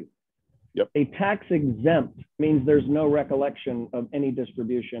tax-free. Yep. A tax-exempt means there's no recollection of any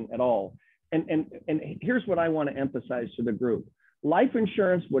distribution at all. And here's what I want to emphasize to the group. Life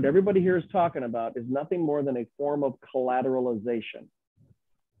insurance, what everybody here is talking about, is nothing more than a form of collateralization.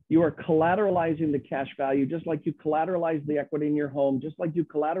 You are collateralizing the cash value, just like you collateralize the equity in your home, just like you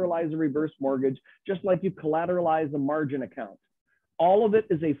collateralize a reverse mortgage, just like you collateralize a margin account. All of it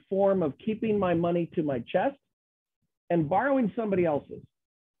is a form of keeping my money to my chest and borrowing somebody else's.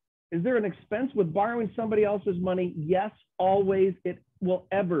 Is there an expense with borrowing somebody else's money? Yes, always. It will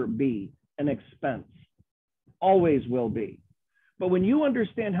ever be an expense. Always will be. But when you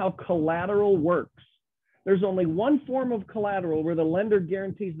understand how collateral works, there's only one form of collateral where the lender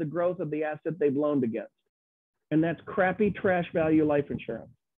guarantees the growth of the asset they've loaned against. And that's crappy trash value life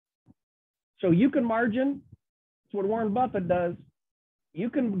insurance. So you can margin. That's what Warren Buffett does. You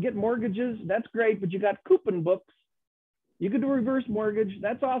can get mortgages. That's great, but you got coupon books. You can do a reverse mortgage.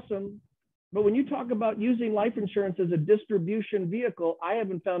 That's awesome. But when you talk about using life insurance as a distribution vehicle, I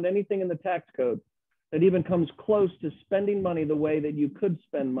haven't found anything in the tax code that even comes close to spending money the way that you could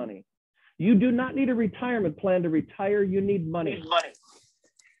spend money. You do not need a retirement plan to retire. You need money.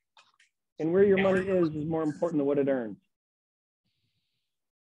 And where your money is more important than what it earns.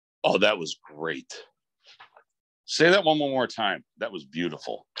 Oh, that was great. Say that one more time. That was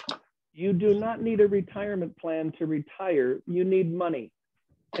beautiful. You do not need a retirement plan to retire. You need money.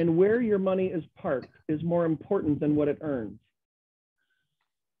 And where your money is parked is more important than what it earns.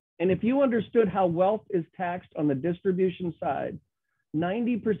 And if you understood how wealth is taxed on the distribution side,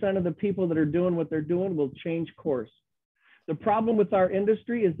 90% of the people that are doing what they're doing will change course. The problem with our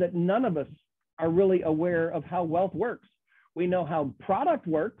industry is that none of us are really aware of how wealth works. We know how product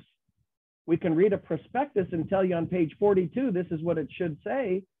works. We can read a prospectus and tell you on page 42, this is what it should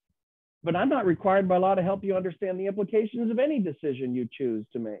say. But I'm not required by law to help you understand the implications of any decision you choose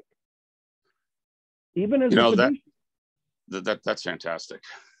to make. Even as that's fantastic.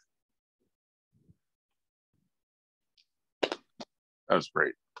 That was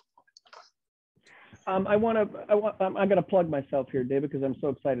great. I'm going to plug myself here, David, because I'm so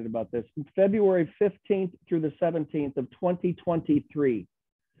excited about this. February 15th through the 17th of 2023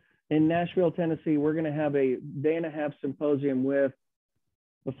 in Nashville, Tennessee, we're going to have a day-and-a-half symposium with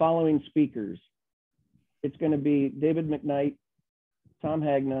the following speakers. It's going to be David McKnight, Tom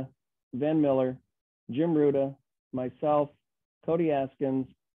Hagna, Van Miller, Jim Ruda, myself, Cody Askins,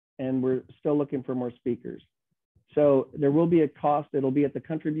 and we're still looking for more speakers. So there will be a cost. It'll be at the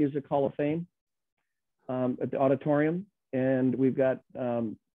Country Music Hall of Fame at the auditorium. And we've got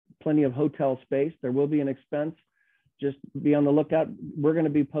plenty of hotel space. There will be an expense. just be on the lookout. We're going to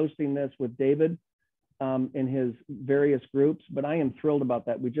be posting this with David in his various groups, but I am thrilled about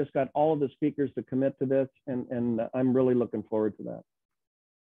that. We just got all of the speakers to commit to this, and I'm really looking forward to that.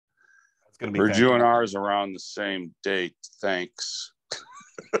 It's going to be We're doing ours around the same date. Thanks.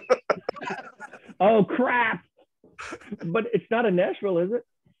 Oh, crap. But it's not in Nashville, is it?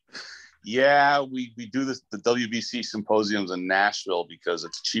 Yeah, we do the WBC symposiums in Nashville because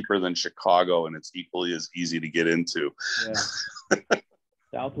it's cheaper than Chicago and it's equally as easy to get into. Yeah.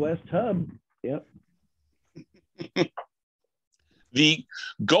 Southwest Hub. Yep.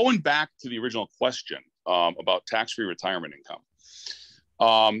 Going back to the original question about tax-free retirement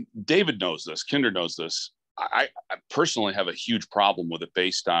income. David knows this. Kinder knows this. I personally have a huge problem with it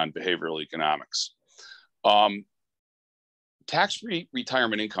based on behavioral economics. Tax-free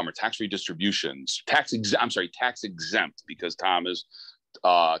retirement income or tax-free distributions, tax exempt, because Tom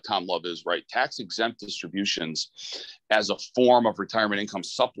Love is right. Tax exempt distributions as a form of retirement income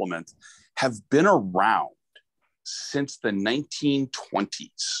supplement have been around since the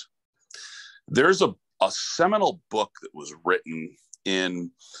 1920s. There's a seminal book that was written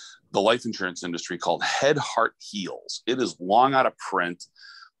in the life insurance industry called Head, Heart, Heels. It is long out of print.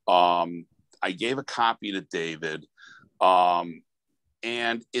 I gave a copy to David.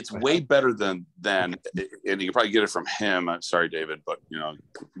 And it's way better than, and you can probably get it from him. I'm sorry, David, but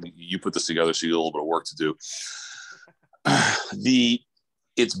you put this together, so you have a little bit of work to do.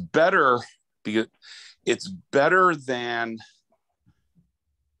 It's better because it's better than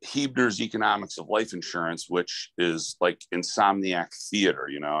Huebner's Economics of Life Insurance, which is like Insomniac Theater.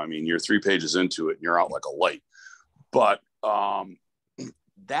 I mean, you're 3 pages into it and you're out like a light. But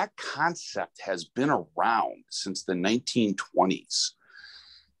that concept has been around since the 1920s.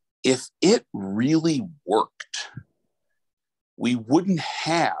 If it really worked, we wouldn't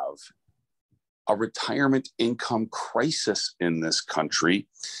have a retirement income crisis in this country,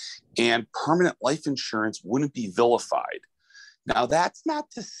 and permanent life insurance wouldn't be vilified. Now, that's not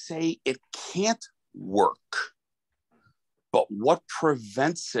to say it can't work, but what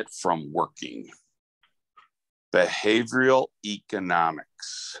prevents it from working? Behavioral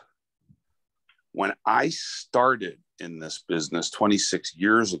economics. When I started in this business 26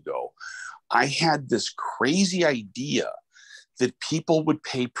 years ago, I had this crazy idea that people would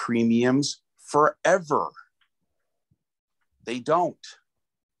pay premiums forever. They don't.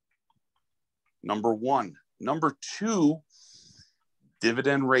 Number one. Number two,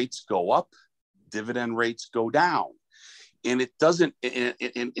 dividend rates go up, dividend rates go down. And it doesn't, and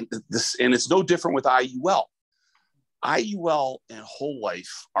it's no different with IUL. IUL and whole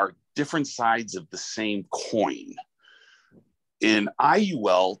life are different sides of the same coin. In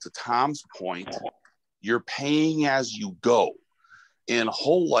IUL, to Tom's point, you're paying as you go. In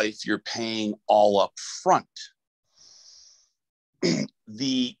whole life, you're paying all up front.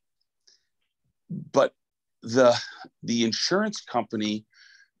 But the insurance company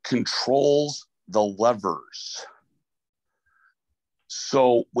controls the levers.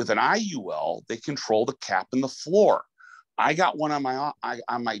 So with an IUL, they control the cap and the floor. I got one on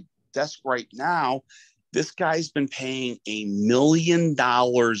my desk right now. This guy's been paying $1 million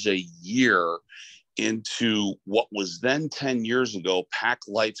a year into what was then 10 years ago Pac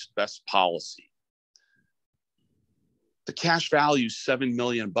Life's best policy. The cash value is $7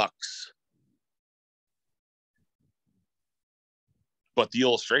 million. But the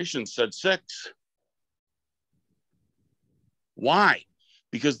illustration said 6. Why?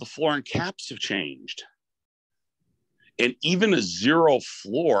 Because the floor and caps have changed. And even a zero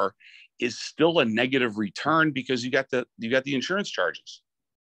floor is still a negative return because you got the insurance charges.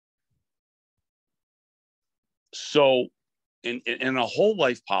 So in a whole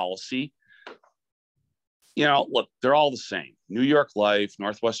life policy, look, they're all the same. New York Life,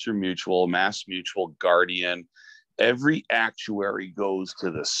 Northwestern Mutual, Mass Mutual, Guardian. Every actuary goes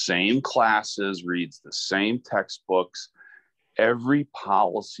to the same classes, reads the same textbooks. Every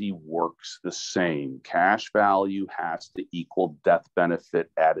policy works the same. Cash value has to equal death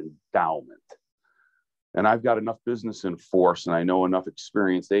benefit at endowment. And I've got enough business in force, and I know enough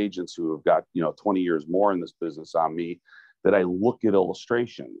experienced agents who have got 20 years more in this business on me, that I look at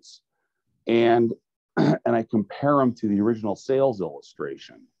illustrations and I compare them to the original sales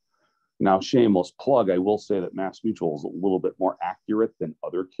illustration. Now, shameless plug, I will say that Mass Mutual is a little bit more accurate than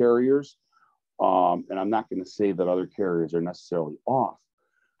other carriers. And I'm not going to say that other carriers are necessarily off.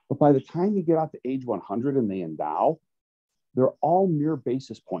 But by the time you get out to age 100 and they endow, they're all mere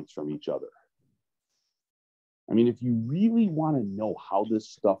basis points from each other. I mean, if you really want to know how this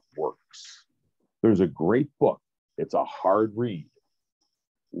stuff works, there's a great book. It's a hard read.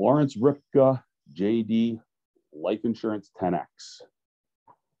 Lawrence Rypka, J.D. Life Insurance 10X.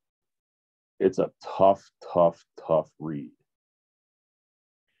 It's a tough read.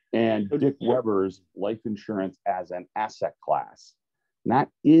 And Dick Weber's Life Insurance as an Asset Class, not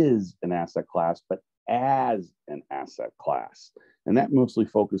is an asset class, but as an asset class. And that mostly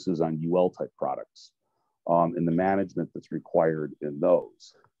focuses on UL type products and the management that's required in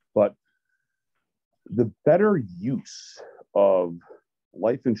those. But the better use of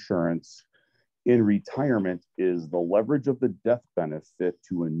life insurance in retirement is the leverage of the death benefit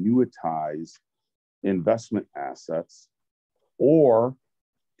to annuitize investment assets, or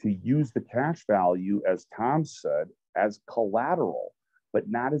to use the cash value, as Tom said, as collateral, but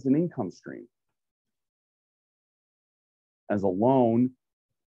not as an income stream, as a loan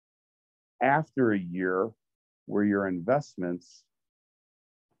after a year where your investments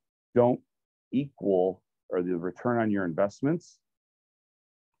don't equal, or the return on your investments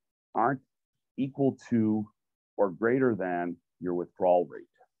aren't equal to or greater than your withdrawal rate.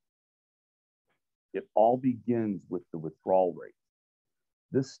 It all begins with the withdrawal rate.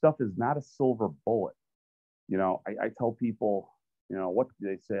 This stuff is not a silver bullet. You know, I tell people, you know, what do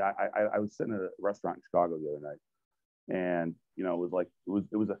they say? I was sitting at a restaurant in Chicago the other night, and you know,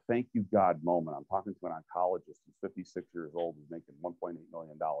 it was a thank you God moment. I'm talking to an oncologist who's 56 years old, who's making $1.8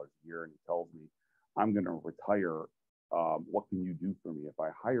 million a year, and he tells me, "I'm going to retire. What can you do for me if I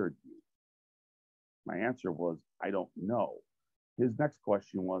hired you?" My answer was, "I don't know." His next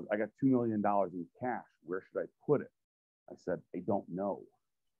question was, "I got $2 million in cash. Where should I put it?" I said, "I don't know."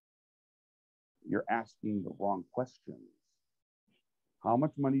 You're asking the wrong questions. How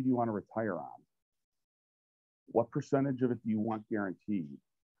much money do you want to retire on? What percentage of it do you want guaranteed?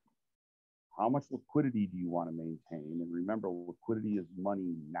 How much liquidity do you want to maintain? And remember, liquidity is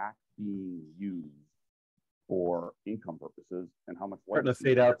money not being used for income purposes. And how much starting to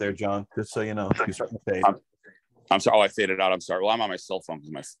fade out there, John, just so you know. You're starting to fade. I'm sorry. Oh, I faded out. I'm sorry. Well, I'm on my cell phone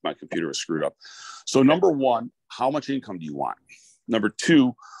because my computer is screwed up. So number one, how much income do you want? Number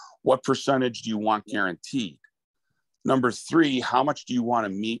two, what percentage do you want guaranteed? Number three, how much do you want to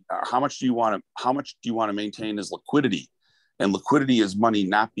meet? How much do you want to maintain as liquidity? And liquidity is money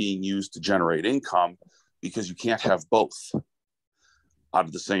not being used to generate income, because you can't have both out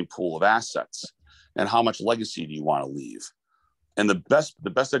of the same pool of assets. And how much legacy do you want to leave? And the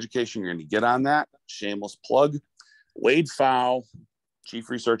best education you're going to get on that, shameless plug, Wade Pfau, Chief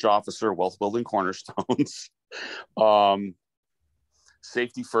Research Officer, Wealth Building Cornerstones,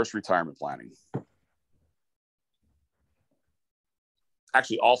 Safety First Retirement Planning.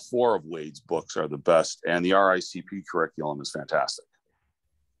 Actually, all four of Wade's books are the best, and the RICP curriculum is fantastic.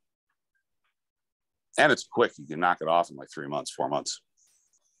 And it's quick. You can knock it off in like 3 months, 4 months.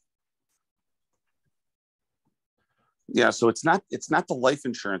 Yeah, so it's not the life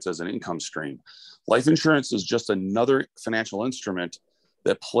insurance as an income stream. Life insurance is just another financial instrument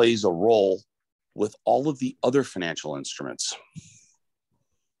that plays a role with all of the other financial instruments.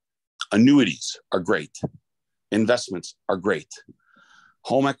 Annuities are great. Investments are great.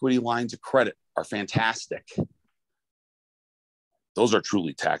 Home equity lines of credit are fantastic. Those are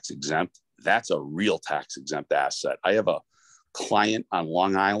truly tax exempt. That's a real tax exempt asset. I have a client on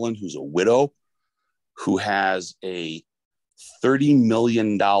Long Island who's a widow who has a $30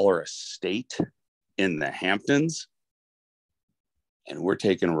 million estate in the Hamptons, and we're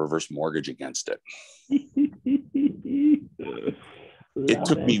taking a reverse mortgage against it. It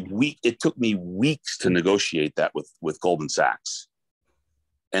took me weeks to negotiate that with Goldman Sachs,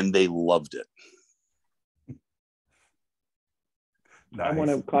 and they loved it. Nice. I want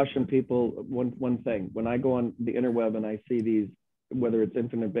to caution people one thing. When I go on the interweb and I see these, whether it's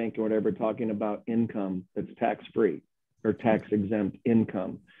infinite banking or whatever, talking about income that's tax-free or tax-exempt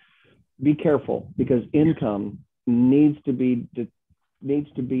income, be careful, because income needs to be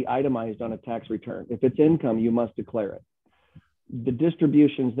itemized on a tax return. If it's income, you must declare it. The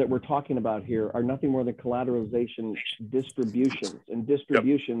distributions that we're talking about here are nothing more than collateralization distributions, and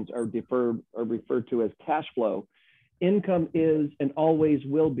distributions are referred to as cash flow. Income is and always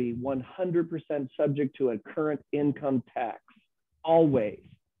will be 100% subject to a current income tax. Always.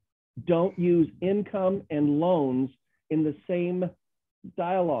 Don't use income and loans in the same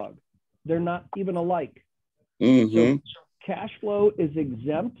dialogue. They're not even alike. Mm-hmm. So cash flow is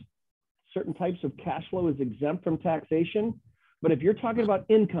exempt. Certain types of cash flow is exempt from taxation. But if you're talking about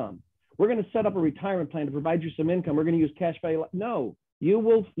income, we're going to set up a retirement plan to provide you some income. We're going to use cash value. No, you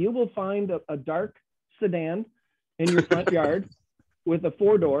will find a dark sedan in your front yard with a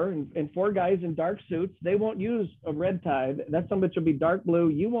 4-door and 4 guys in dark suits. They won't use a red tie. That some bitch will be dark blue.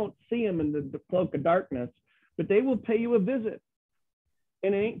 You won't see them in the cloak of darkness, but they will pay you a visit,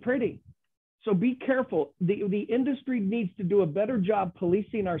 and it ain't pretty. So be careful. The industry needs to do a better job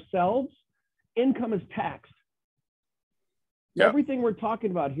policing ourselves. Income is taxed. Yeah. Everything we're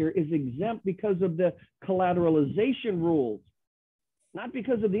talking about here is exempt because of the collateralization rules, not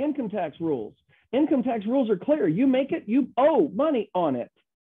because of the income tax rules. Income tax rules are clear. You make it, you owe money on it.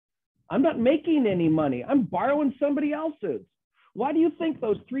 I'm not making any money. I'm borrowing somebody else's. Why do you think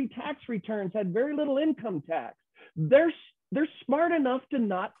those 3 tax returns had very little income tax? They're smart enough to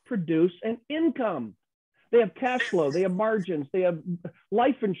not produce an income. They have cash flow, they have margins, they have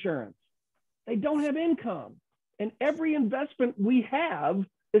life insurance. They don't have income. And every investment we have,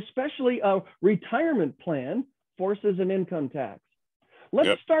 especially a retirement plan, forces an income tax.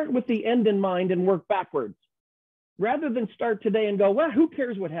 Let's start with the end in mind and work backwards. Rather than start today and go, well, who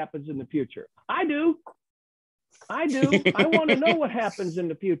cares what happens in the future? I do. I want to know what happens in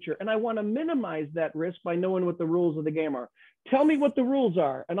the future. And I want to minimize that risk by knowing what the rules of the game are. Tell me what the rules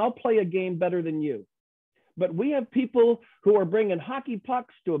are, and I'll play a game better than you. But we have people who are bringing hockey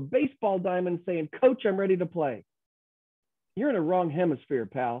pucks to a baseball diamond saying, Coach, I'm ready to play. You're in a wrong hemisphere,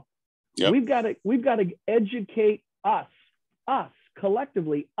 pal. Yep. We've got to educate us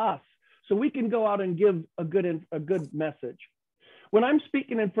collectively, so we can go out and give a good message. When I'm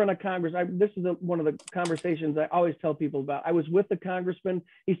speaking in front of Congress, this is one of the conversations I always tell people about. I was with the congressman.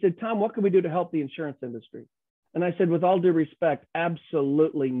 He said, Tom, what can we do to help the insurance industry? And I said, with all due respect,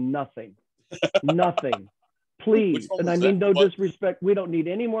 absolutely nothing. Nothing. Please. And I mean no disrespect. We don't need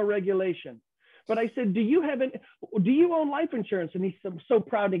any more regulation. But I said, do you own life insurance? And he's so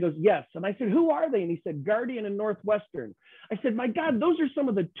proud. And he goes, yes. And I said, who are they? And he said, Guardian and Northwestern. I said, my God, those are some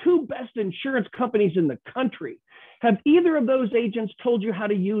of the 2 best insurance companies in the country. Have either of those agents told you how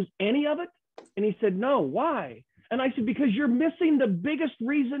to use any of it? And he said, no. Why? And I said, because you're missing the biggest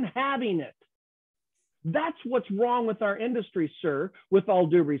reason having it. That's what's wrong with our industry, sir, with all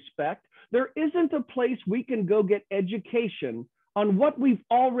due respect. There isn't a place we can go get education on what we've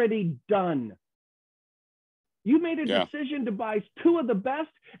already done. You made a decision to buy 2 of the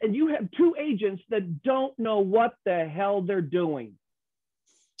best, and you have 2 agents that don't know what the hell they're doing.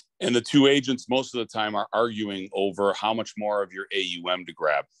 And the 2 agents most of the time are arguing over how much more of your AUM to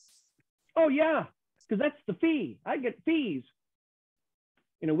grab. Oh, yeah, because that's the fee. I get fees.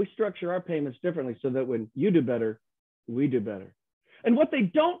 You know, we structure our payments differently so that when you do better, we do better. And what they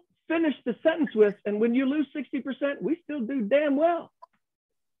don't finish the sentence with, and when you lose 60%, we still do damn well.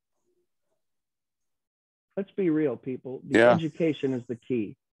 Let's be real, people. The education is the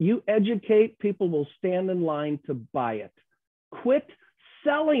key. You educate, people will stand in line to buy it. Quit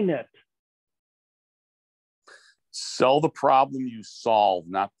selling it. Sell the problem you solve,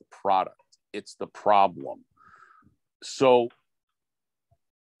 not the product. It's the problem. So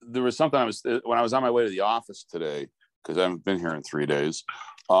there was something when I was on my way to the office today, because I haven't been here in 3 days.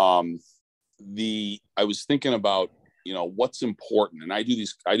 I was thinking about, what's important. And I do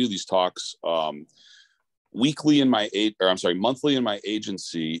these talks monthly in my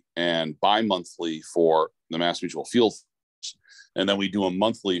agency and bi-monthly for the Mass Mutual Field. And then we do them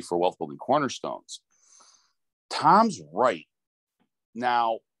monthly for Wealth Building Cornerstones. Tom's right.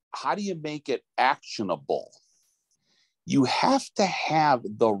 Now, how do you make it actionable? You have to have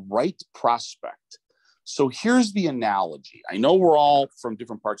the right prospect. So here's the analogy. I know we're all from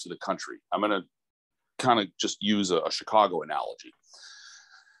different parts of the country. I'm going to kind of just use a Chicago analogy.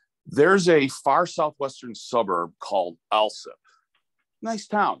 There's a far southwestern suburb called Alsip. Nice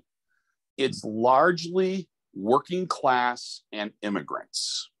town. It's largely working class and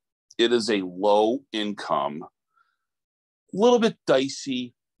immigrants. It is a low income, little bit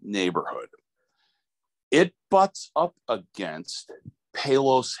dicey neighborhood. It butts up against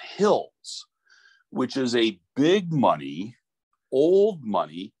Palos Hills, which is a big money, old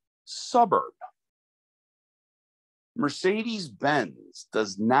money suburb. Mercedes-Benz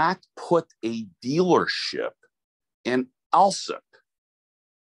does not put a dealership in Alsip.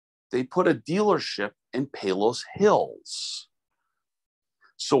 They put a dealership in Palos Hills.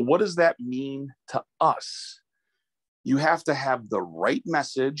 So what does that mean to us? You have to have the right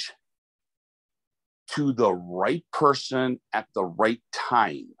message to the right person at the right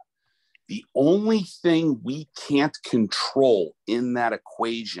time. The only thing we can't control in that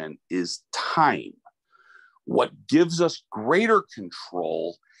equation is time. What gives us greater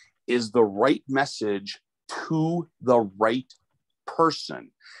control is the right message to the right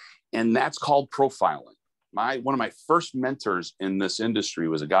person. And that's called profiling. One of my first mentors in this industry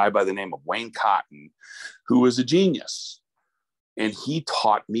was a guy by the name of Wayne Cotton, who was a genius. And he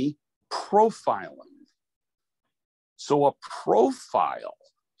taught me profiling. So a profile,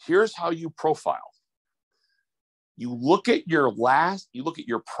 here's how you profile. You look at your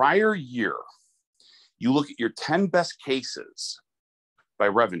prior year, you look at your 10 best cases by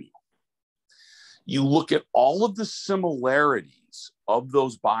revenue. You look at all of the similarities of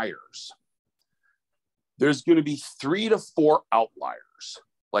those buyers. There's going to be 3 to 4 outliers.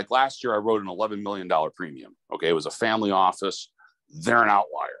 Like last year, I wrote an $11 million premium. Okay, it was a family office. They're an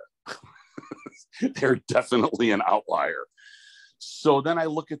outlier. They're definitely an outlier. So then I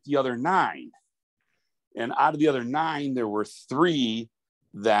look at the other 9. And out of the other 9, there were 3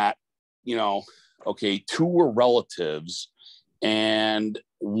 that, you know, okay, 2 were relatives. And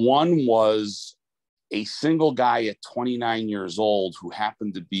 1 was a single guy at 29 years old who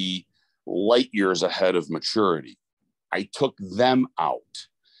happened to be light years ahead of maturity. I took them out.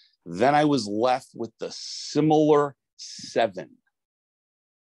 Then I was left with the similar 7.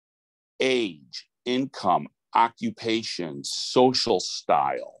 Age, income, occupation, social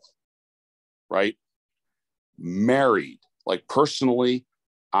style, right? Married. Like personally,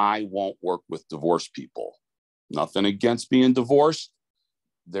 I won't work with divorced people. Nothing against being divorced.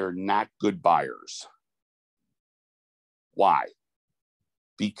 They're not good buyers. Why?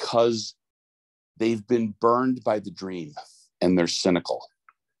 Because they've been burned by the dream and they're cynical.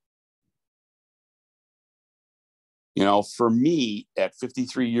 You know, for me at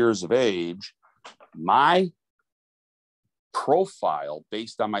 53 years of age, my profile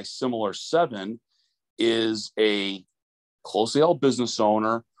based on my similar 7 is a closely held business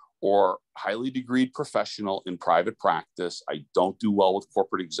owner or highly degreed professional in private practice. I don't do well with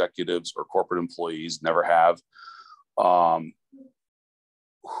corporate executives or corporate employees, never have,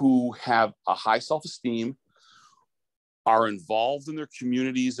 who have a high self-esteem, are involved in their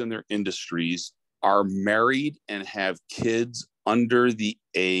communities and their industries, are married and have kids under the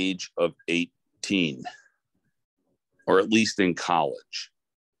age of 18, or at least in college.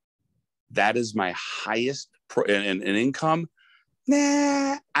 That is my highest and income.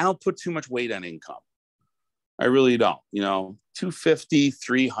 Nah, I don't put too much weight on income. I really don't. You know, 250,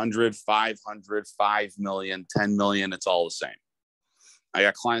 300, 500, 5 million, 10 million, it's all the same. I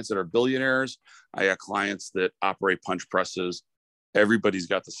got clients that are billionaires. I got clients that operate punch presses. Everybody's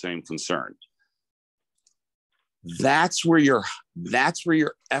got the same concern. That's where your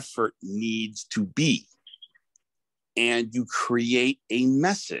effort needs to be. And you create a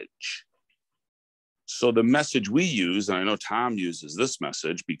message. So the message we use, and I know Tom uses this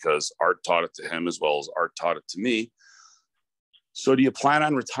message because Art taught it to him as well as Art taught it to me. So do you plan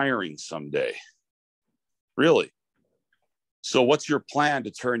on retiring someday? Really? So what's your plan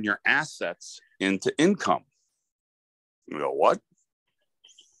to turn your assets into income? You go, what?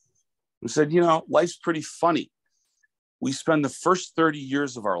 We said, you know, life's pretty funny. We spend the first 30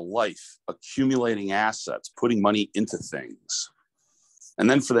 years of our life accumulating assets, putting money into things. And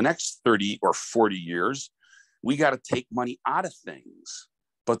then for the next 30 or 40 years, we got to take money out of things.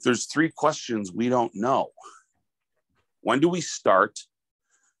 But there's 3 questions we don't know. When do we start?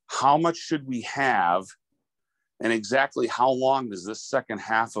 How much should we have? And exactly how long does this second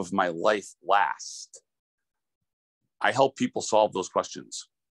half of my life last? I help people solve those questions.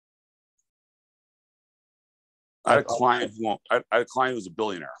 I had a client who was a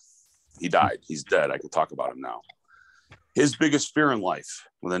billionaire. He died. He's dead. I can talk about him now. His biggest fear in life,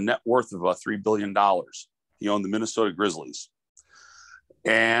 with a net worth of about $3 billion, he owned the Minnesota Grizzlies.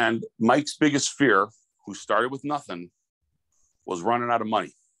 And Mike's biggest fear, who started with nothing, was running out of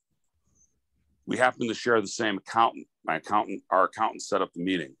money. We happened to share the same accountant. Our accountant set up the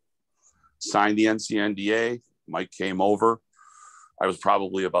meeting, signed the NCNDA. Mike came over. I was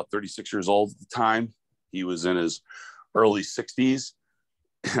probably about 36 years old at the time. He was in his early 60s.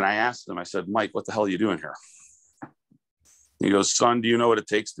 And I asked him, I said, Mike, what the hell are you doing here? He goes, son, do you know what it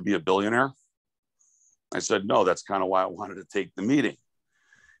takes to be a billionaire? I said, no, that's kind of why I wanted to take the meeting.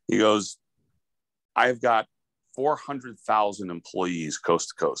 He goes, I've got 400,000 employees coast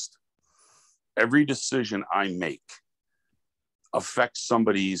to coast. Every decision I make affects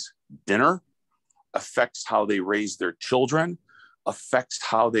somebody's dinner, affects how they raise their children, affects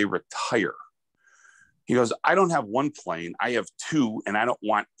how they retire. He goes, I don't have 1 plane, I have 2, and I don't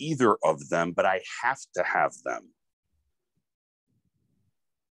want either of them, but I have to have them.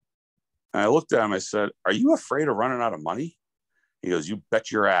 And I looked at him, I said, are you afraid of running out of money? He goes, you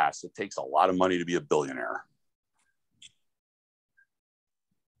bet your ass. It takes a lot of money to be a billionaire.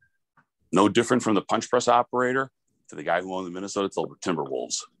 No different from the punch press operator to the guy who owned the Minnesota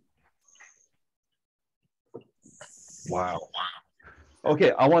Timberwolves. Wow.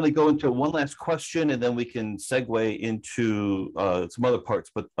 Okay, I want to go into one last question and then we can segue into some other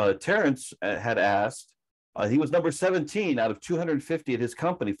parts. But Terrence had asked, he was number 17 out of 250 at his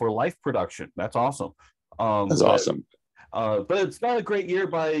company for life production. That's awesome. That's awesome. But it's not a great year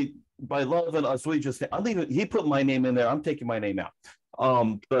by Love and Ocweija. I think he put my name in there. I'm taking my name out.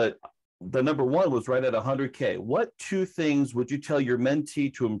 But the number one was right at 100K. What two things would you tell your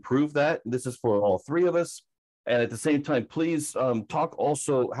mentee to improve that? And this is for all three of us. And at the same time, please talk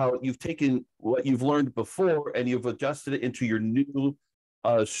also how you've taken what you've learned before and you've adjusted it into your new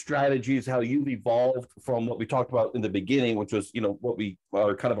strategies, how you've evolved from what we talked about in the beginning, which was, what we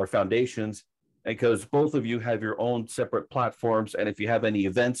are kind of our foundations. Because both of you have your own separate platforms. And if you have any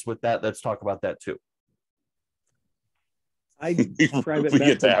events with that, let's talk about that too. We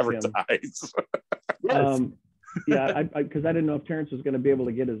get to advertise. Yes. Yeah, because I didn't know if Terrence was going to be able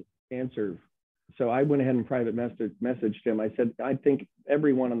to get his answer. So I went ahead and private messaged him. I said, I think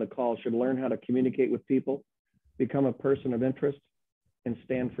everyone on the call should learn how to communicate with people, become a person of interest, and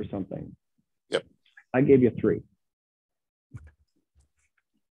stand for something. Yep. I gave you 3.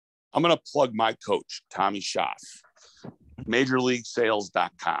 I'm going to plug my coach, Tommy Schaff,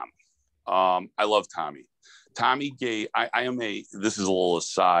 MajorLeagueSales.com. I love Tommy. Tommy gave, this is a little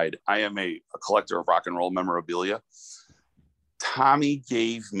aside, I am a collector of rock and roll memorabilia. Tommy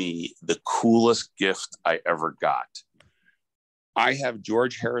gave me the coolest gift I ever got. I have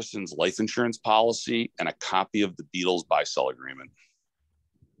George Harrison's life insurance policy and a copy of the Beatles buy-sell agreement.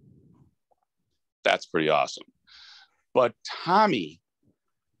 That's pretty awesome. But Tommy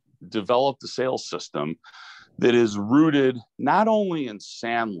developed a sales system that is rooted not only in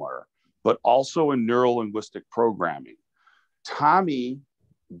Sandler, but also in neuro-linguistic programming. Tommy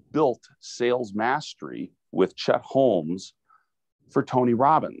built sales mastery with Chet Holmes for Tony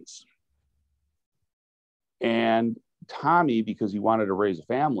Robbins. And Tommy, because he wanted to raise a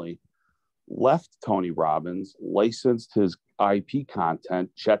family, left Tony Robbins, licensed his IP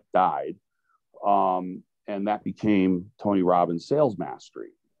content. Chet died. And that became Tony Robbins' sales mastery.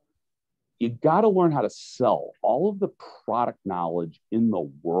 You got to learn how to sell. All of the product knowledge in the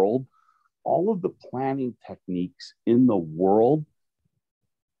world, all of the planning techniques in the world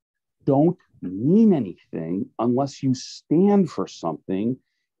don't mean anything unless you stand for something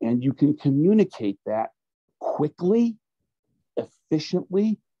and you can communicate that quickly,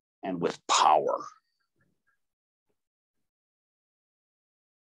 efficiently, and with power.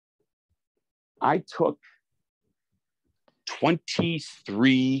 I took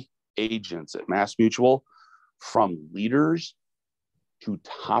 23 agents at Mass Mutual from leaders to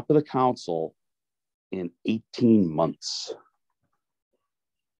top of the council in 18 months.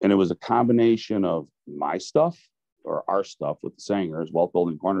 And it was a combination of my stuff, or our stuff with the Sangers, Wealth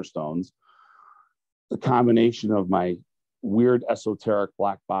Building Cornerstones, the combination of my weird esoteric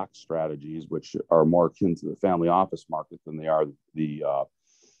black box strategies, which are more akin to the family office market than they are the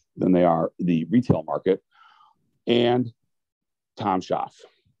retail market, and Tom Schaff.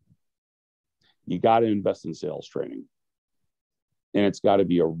 You got to invest in sales training. And it's got to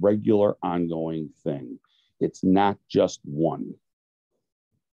be a regular, ongoing thing. It's not just one.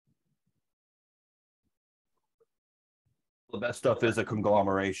 The best stuff is a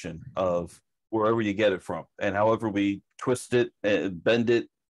conglomeration of wherever you get it from, and however we twist it and bend it,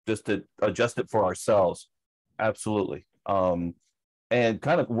 just to adjust it for ourselves. Absolutely. And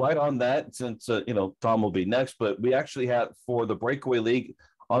kind of right on that, since Tom will be next, but we actually have for the Breakaway League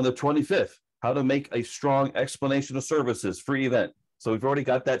on the 25th, how to make a strong explanation of services, free event. So we've already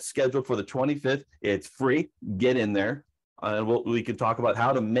got that scheduled for the 25th. It's free. Get in there, and we can talk about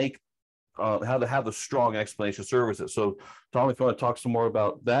how to make. How to have a strong explanation of services. So, Tom, if you want to talk some more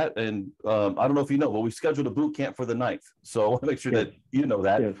about that, and I don't know if you know, but we scheduled a boot camp for the 9th. So I want to make sure that you know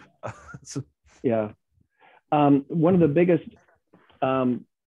that. Yes. Yeah. One of the biggest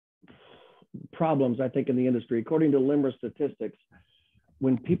problems, I think, in the industry, according to LIMRA statistics,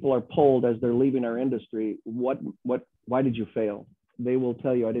 when people are polled as they're leaving our industry, why did you fail? They will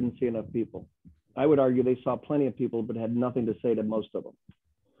tell you, I didn't see enough people. I would argue they saw plenty of people, but had nothing to say to most of them.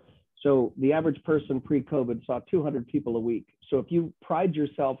 So the average person pre-COVID saw 200 people a week. So if you pride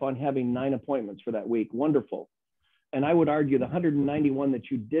yourself on having 9 appointments for that week, wonderful. And I would argue the 191 that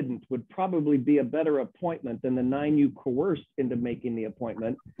you didn't would probably be a better appointment than the 9 you coerced into making the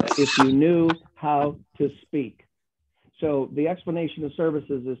appointment if you knew how to speak. So the explanation of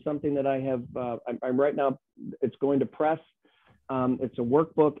services is something that I have, I'm right now, it's going to press. It's a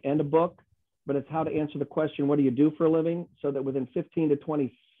workbook and a book, but it's how to answer the question, what do you do for a living? So that within 15 to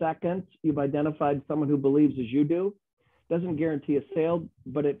 20 seconds, you've identified someone who believes as you do. Doesn't guarantee a sale,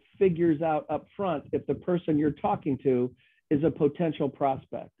 but it figures out up front if the person you're talking to is a potential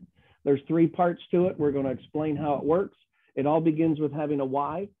prospect. There's 3 parts to it. We're going to explain how it works. It all begins with having a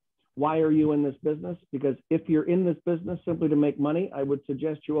why. Why are you in this business? Because if you're in this business simply to make money, I would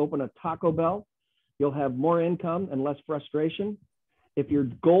suggest you open a Taco Bell, You'll have more income and less frustration. If your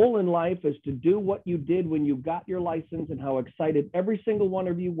goal in life is to do what you did when you got your license and how excited every single one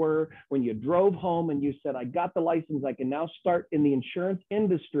of you were when you drove home and you said, I got the license, I can now start in the insurance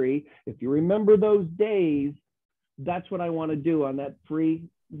industry. If you remember those days, that's what I want to do on that free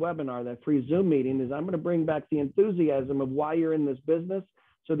webinar, that free Zoom meeting, is I'm going to bring back the enthusiasm of why you're in this business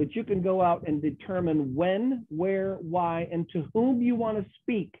so that you can go out and determine when, where, why, and to whom you want to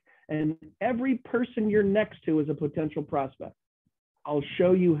speak. And every person you're next to is a potential prospect. I'll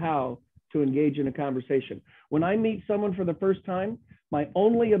show you how to engage in a conversation. When I meet someone for the first time, my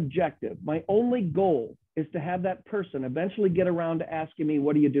only objective, my only goal is to have that person eventually get around to asking me,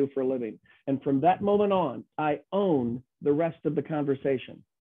 what do you do for a living? And from that moment on, I own the rest of the conversation.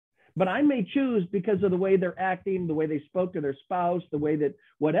 But I may choose, because of the way they're acting, the way they spoke to their spouse, the way that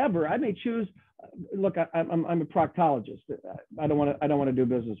whatever, I may choose, look, I'm a proctologist. I don't want to do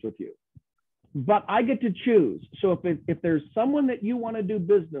business with you. But I get to choose. So if there's someone that you want to do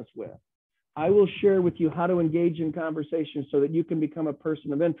business with, I will share with you how to engage in conversation so that you can become a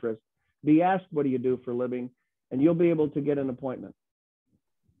person of interest, be asked, what do you do for a living? And you'll be able to get an appointment.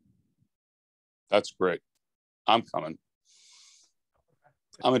 That's great. I'm coming.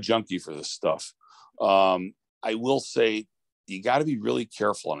 I'm a junkie for this stuff. I will say you got to be really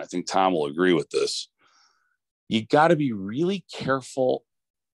careful. And I think Tom will agree with this. You got to be really careful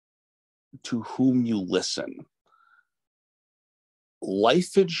to whom you listen.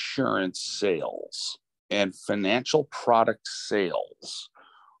 Life insurance sales and financial product sales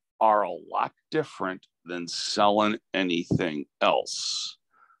are a lot different than selling anything else.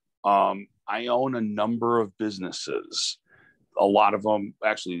 I own a number of businesses. A lot of them,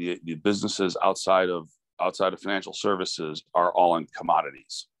 actually, the businesses outside of financial services are all in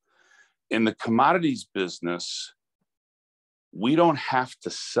commodities. In the commodities business, we don't have to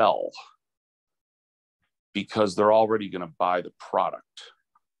sell because they're already going to buy the product.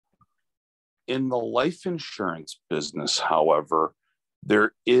 In the life insurance business, however,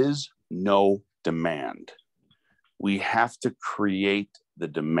 there is no demand. We have to create the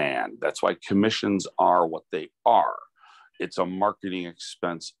demand. That's why commissions are what they are. It's a marketing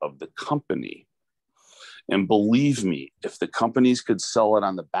expense of the company. And believe me, if the companies could sell it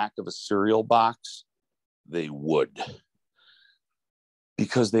on the back of a cereal box, they would,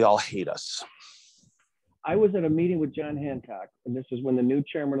 because they all hate us. I was at a meeting with John Hancock, and this is when the new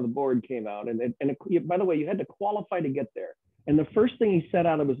chairman of the board came out. And by the way, you had to qualify to get there. And the first thing he said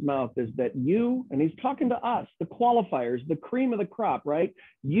out of his mouth is that you, and he's talking to us, the qualifiers, the cream of the crop, right?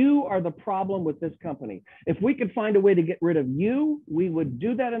 You are the problem with this company. If we could find a way to get rid of you, we would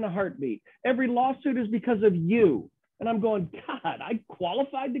do that in a heartbeat. Every lawsuit is because of you. And I'm going, God, I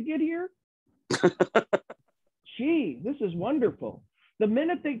qualified to get here? Gee, this is wonderful. The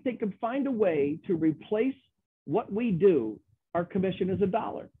minute they could find a way to replace what we do, our commission is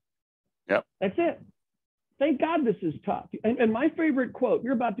 $1. Yep. That's it. Thank God this is tough. And my favorite quote,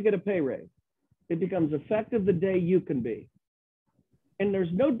 you're about to get a pay raise. It becomes effective the day you can be. And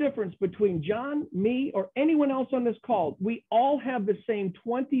there's no difference between John, me, or anyone else on this call. We all have the same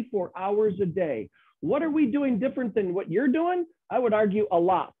 24 hours a day. What are we doing different than what you're doing? I would argue a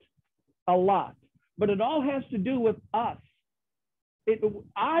lot. But it all has to do with us.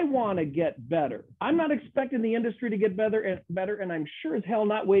 I want to get better. I'm not expecting the industry to get better, and I'm sure as hell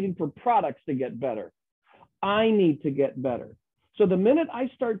not waiting for products to get better. I need to get better. So the minute I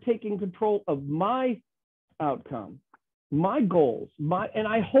start taking control of my outcome, my goals, and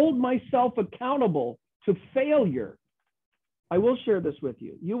I hold myself accountable to failure, I will share this with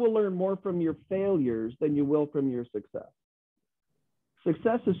you. You will learn more from your failures than you will from your success.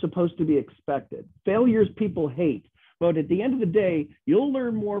 Success is supposed to be expected. Failures people hate. But at the end of the day, you'll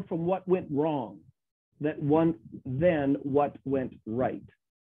learn more from what went wrong than what went right.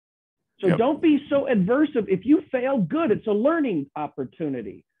 So Yep. Don't be so adverse. If you fail, good. It's a learning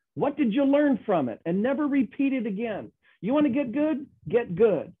opportunity. What did you learn from it? And never repeat it again. You want to get good? Get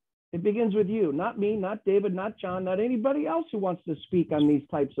good. It begins with you, not me, not David, not John, not anybody else who wants to speak on these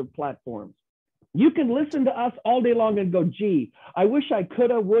types of platforms. You can listen to us all day long and go, gee, I wish I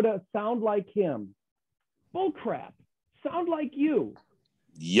coulda, woulda, sound like him. Bull crap. Sound like you.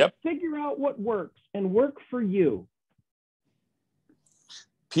 Yep. Figure out what works and work for you.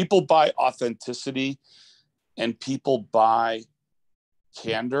 People buy authenticity, and people buy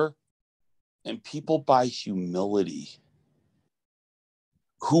candor, and people buy humility.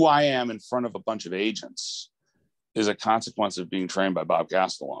 Who I am in front of a bunch of agents is a consequence of being trained by Bob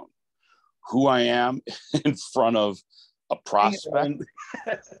Castellone. Who I am in front of a prospect.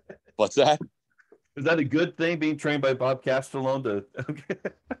 What's that? Is that a good thing, being trained by Bob Castellone to?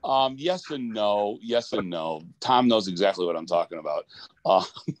 Yes and no. Yes and no. Tom knows exactly what I'm talking about.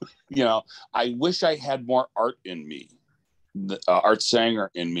 You know, I wish I had more art in me, Art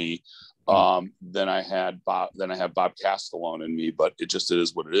Sanger in me, than I have Bob Castellone in me. But it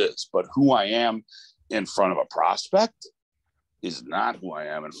is what it is. But who I am in front of a prospect is not who I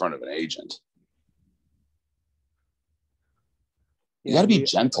am in front of an agent. You got to be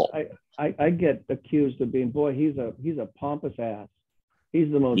gentle. I get accused of being, boy, he's a pompous ass.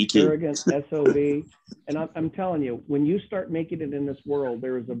 He's the most arrogant SOB. And I'm telling you, when you start making it in this world,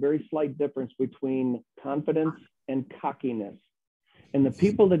 there is a very slight difference between confidence and cockiness. And the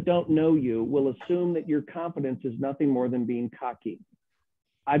people that don't know you will assume that your confidence is nothing more than being cocky.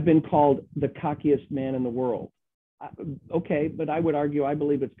 I've been called the cockiest man in the world. Okay, but I would argue, I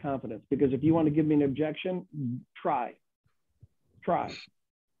believe it's confidence, because if you want to give me an objection, try.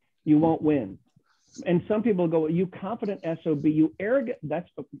 You won't win. And some people go, you confident SOB, you arrogant. That's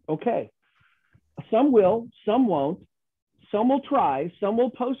okay. Some will, some won't. Some will try, some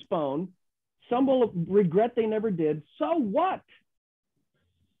will postpone, some will regret they never did. So what?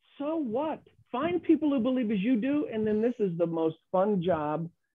 So what? Find people who believe as you do, and then this is the most fun job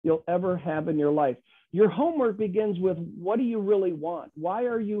you'll ever have in your life. Your homework begins with, what do you really want? Why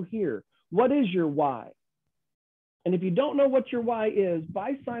are you here? What is your why? And if you don't know what your why is,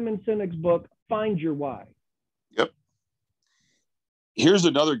 buy Simon Sinek's book, Find Your Why. Yep. Here's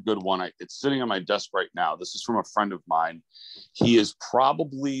another good one. It's sitting on my desk right now. This is from a friend of mine. He is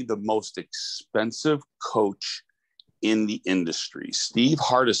probably the most expensive coach in the industry. Steve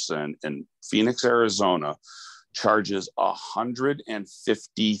Hardison in Phoenix, Arizona, charges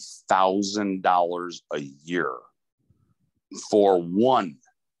 $150,000 a year for 1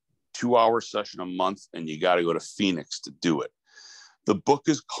 2-hour session a month, and you got to go to Phoenix to do it. The book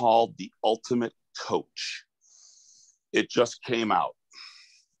is called The Ultimate Coach. It just came out.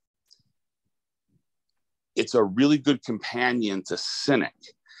 It's a really good companion to Sinek.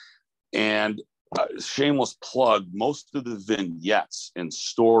 And shameless plug, most of the vignettes and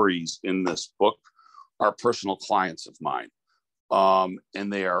stories in this book are personal clients of mine.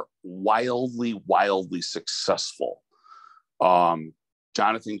 And they are wildly successful.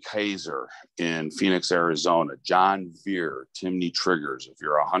 Jonathan Kaiser in Phoenix, Arizona, John Veer, Timney Triggers. If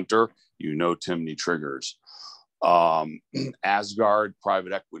you're a hunter, you know Timney Triggers. Asgard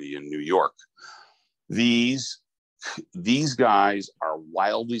Private Equity in New York. These guys are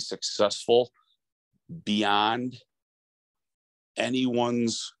wildly successful beyond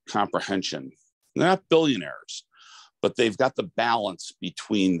anyone's comprehension. They're not billionaires, but they've got the balance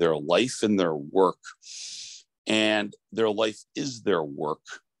between their life and their work. And their life is their work.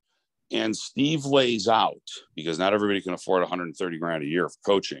 And Steve lays out, because not everybody can afford 130 grand a year of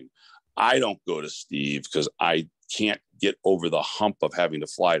coaching. I don't go to Steve because I can't get over the hump of having to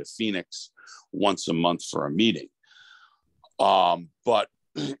fly to Phoenix once a month for a meeting. But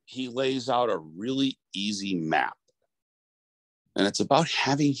he lays out a really easy map. And it's about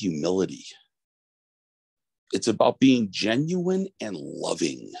having humility. It's about being genuine and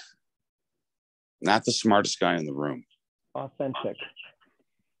loving. Not the smartest guy in the room. Authentic.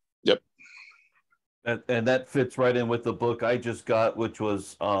 Yep. And that fits right in with the book I just got, which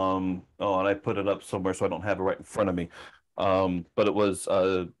was, and I put it up somewhere so I don't have it right in front of me. But it was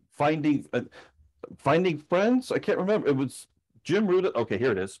Finding Friends. I can't remember. It was Jim Ruda. Okay,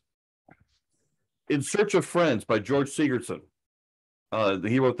 here it is. In Search of Friends by George Sigurdson.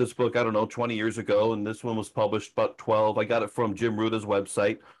 He wrote this book, I don't know, 20 years ago, and this one was published about 12. I got it from Jim Ruda's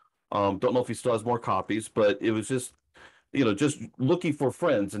website. Don't know if he still has more copies, but it was just, just looking for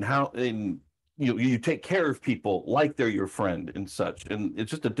friends and how you take care of people like they're your friend and such. And it's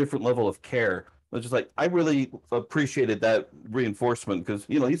just a different level of care. It's just like, I really appreciated that reinforcement because,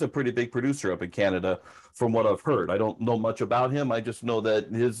 he's a pretty big producer up in Canada from what I've heard. I don't know much about him. I just know that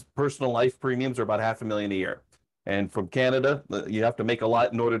his personal life premiums are about $500,000 a year. And from Canada, you have to make a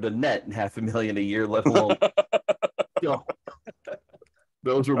lot in order to net $500,000 a year, let alone,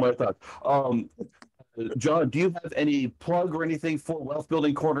 Those were my thoughts. John, do you have any plug or anything for Wealth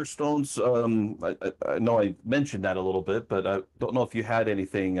Building Cornerstones? I know I mentioned that a little bit, but I don't know if you had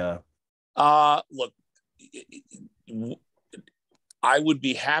anything. Look, I would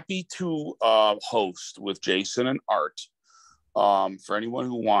be happy to host with Jason and Art for anyone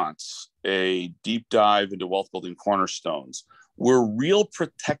who wants a deep dive into Wealth Building Cornerstones. We're real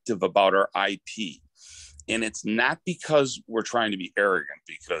protective about our IP. And it's not because we're trying to be arrogant,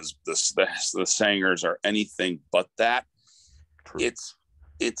 because the Sangers are anything but that. It's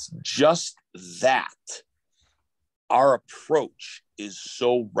just that our approach is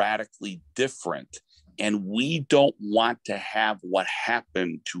so radically different. And we don't want to have what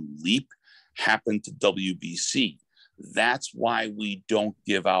happened to LEAP happen to WBC. That's why we don't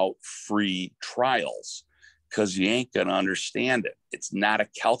give out free trials, because you ain't going to understand it. It's not a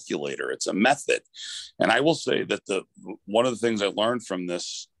calculator, it's a method. And I will say that one of the things I learned from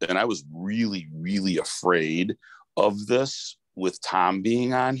this, and I was really, really afraid of this with Tom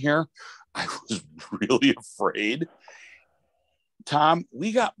being on here. I was really afraid. Tom,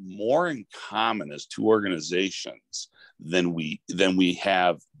 we got more in common as two organizations than we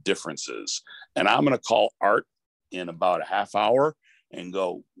have differences. And I'm going to call Art in about a half hour and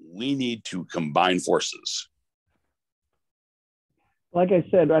go, we need to combine forces. Like I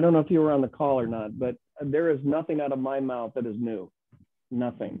said, I don't know if you were on the call or not, but there is nothing out of my mouth that is new.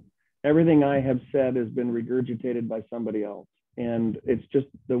 Nothing. Everything I have said has been regurgitated by somebody else. And it's just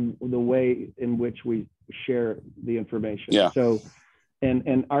the way in which we share the information. Yeah. So,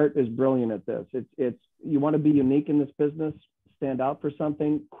 and Art is brilliant at this. It's you want to be unique in this business, stand out for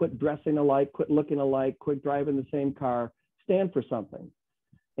something, quit dressing alike, quit looking alike, quit driving the same car, stand for something.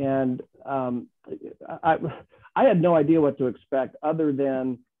 And I had no idea what to expect other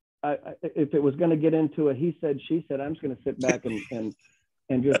than if it was going to get into a he said, she said, I'm just going to sit back and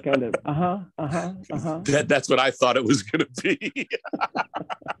just kind of, That's what I thought it was going to be.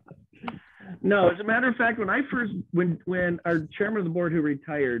 No, as a matter of fact, when our chairman of the board who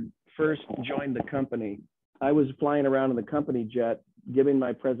retired first joined the company, I was flying around in the company jet giving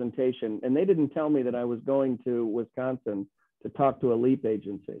my presentation, and they didn't tell me that I was going to Wisconsin to talk to a LEAP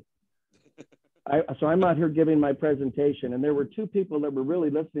agency. So I'm out here giving my presentation, and there were two people that were really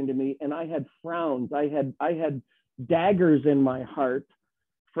listening to me, and I had frowns. I had daggers in my heart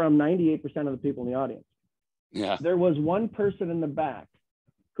from 98% of the people in the audience. Yeah. There was one person in the back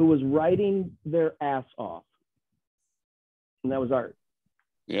who was writing their ass off, and that was Art.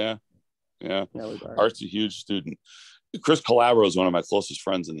 Yeah. That was Art. Art's a huge student. Chris Calabro is one of my closest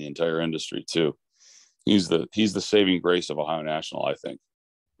friends in the entire industry too. He's the saving grace of Ohio National, I think.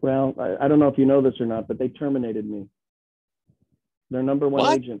 Well, I don't know if you know this or not, but they terminated me. Their number one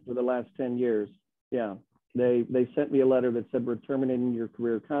What? agent for the last 10 years. Yeah. They sent me a letter that said, we're terminating your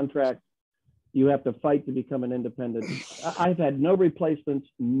career contract. You have to fight to become an independent. I've had no replacements,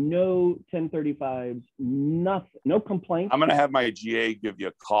 no 1035s, nothing, no complaints. I'm going to have my GA give you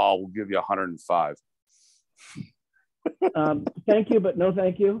a call. We'll give you 105. Thank you, but no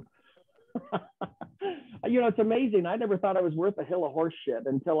thank you. You know, it's amazing. I never thought I was worth a hill of horse shit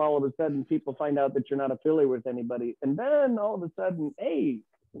until all of a sudden people find out that you're not affiliated with anybody. And then all of a sudden, hey,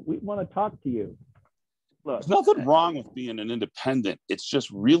 we want to talk to you. Look, there's nothing wrong with being an independent. It's just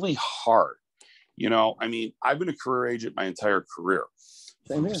really hard. You know, I mean, I've been a career agent my entire career.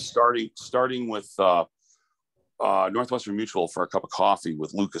 Same here. Starting with Northwestern Mutual for a cup of coffee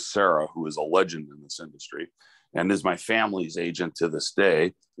with Lucas Serra, who is a legend in this industry and is my family's agent to this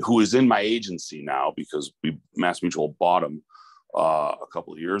day, who is in my agency now because Mass Mutual bought him a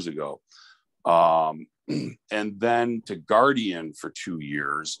couple of years ago. And then to Guardian for 2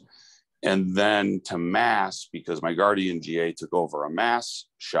 years, and then to Mass because my Guardian GA took over a Mass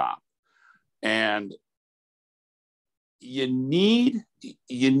shop. And you need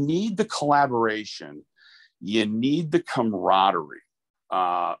the collaboration. You need the camaraderie.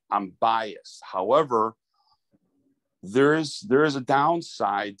 I'm biased. However, there is a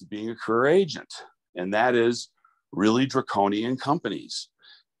downside to being a career agent, and that is really draconian companies.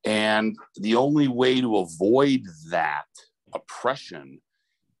 And the only way to avoid that oppression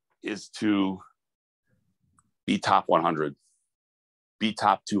is to be top 100, be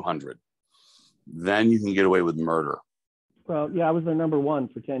top 200. Then you can get away with murder. Well, yeah, I was their number one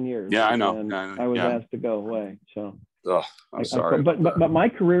for 10 years. Yeah, I know. And I was asked to go away. So I'm sorry. But my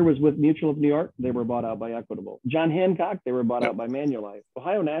career was with Mutual of New York. They were bought out by Equitable. John Hancock, they were bought out by Manulife.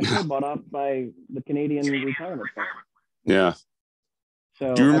 Ohio National bought out by the Canadian Retirement Fund. Yeah.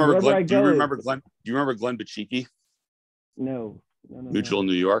 So do you remember Glenn Bachicki? No. Mutual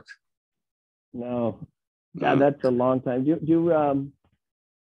New York? No. God, that's a long time.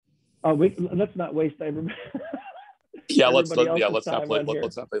 Let's not waste everybody. Let's not play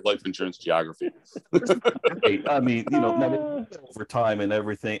life insurance geography. Hey, I mean, you know, now over time and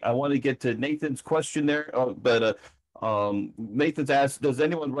everything. I want to get to Nathan's question there, but Nathan's asked, does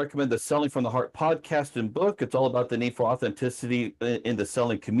anyone recommend the Selling from the Heart podcast and book? It's all about the need for authenticity in the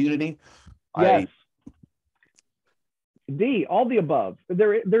selling community. Yes. All the above.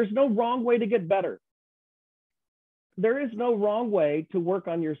 There's no wrong way to get better. There is no wrong way to work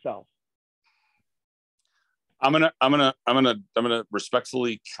on yourself. I'm gonna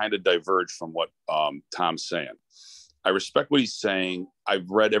respectfully kind of diverge from what Tom's saying. I respect what he's saying. I've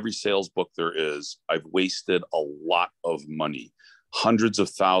read every sales book there is. I've wasted a lot of money, hundreds of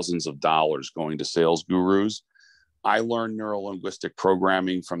thousands of dollars going to sales gurus. I learned neuro-linguistic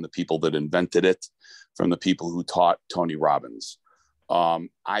programming from the people that invented it, from the people who taught Tony Robbins.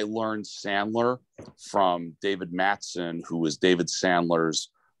 I learned Sandler from David Mattson, who was David Sandler's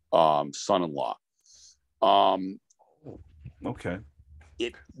son-in-law. Okay.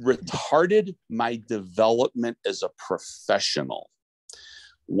 It retarded my development as a professional.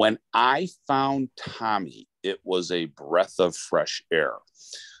 When I found Tommy, it was a breath of fresh air.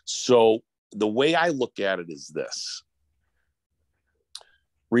 So the way I look at it is this.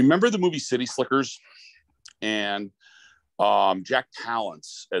 Remember the movie City Slickers? And Jack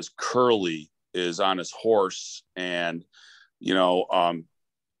Palance as Curly is on his horse, and,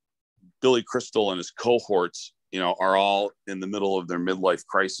 Billy Crystal and his cohorts, are all in the middle of their midlife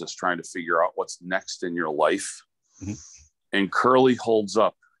crisis trying to figure out what's next in your life. Mm-hmm. And Curly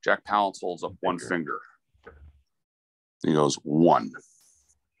Jack Palance holds up one finger. He goes, one.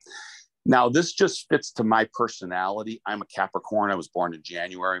 Now, this just fits to my personality. I'm a Capricorn. I was born in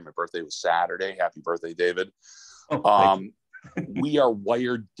January. My birthday was Saturday. Happy birthday, David. We are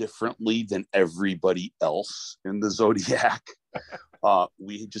wired differently than everybody else in the zodiac.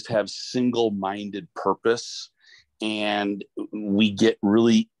 We just have single-minded purpose, and we get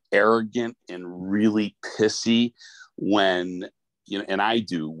really arrogant and really pissy when, and I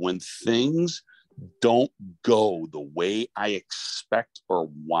do, when things don't go the way I expect or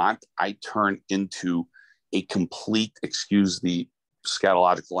want. I turn into a complete, excuse the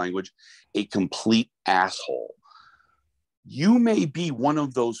scatological language, a complete asshole. You may be one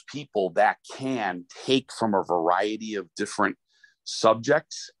of those people that can take from a variety of different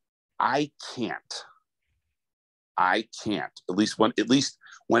subjects. I can't. At least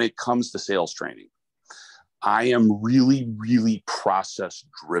when it comes to sales training. I am really, really process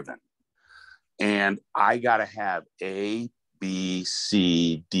driven. And I got to have A, B,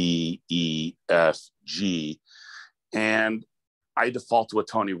 C, D, E, F, G. And I default to what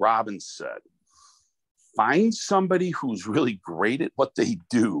Tony Robbins said. Find somebody who's really great at what they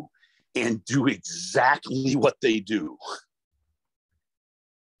do and do exactly what they do.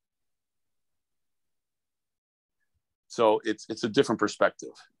 So it's a different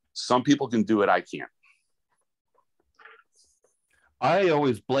perspective. Some people can do it. I can't. I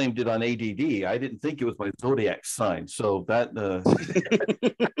always blamed it on ADD. I didn't think it was my zodiac sign. So that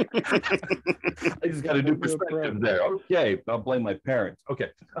I just got a new perspective there. Okay, I'll blame my parents. Okay.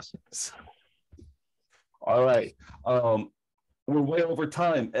 All right. We're way over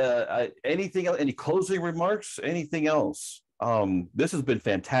time. Anything else? Any closing remarks? Anything else? This has been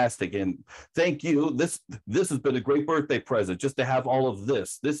fantastic, and thank you. This has been a great birthday present just to have all of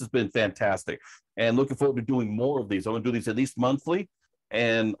this. This has been fantastic, and looking forward to doing more of these. I want to do these at least monthly,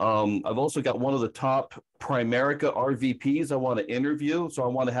 and I've also got one of the top Primerica RVPs I want to interview. So I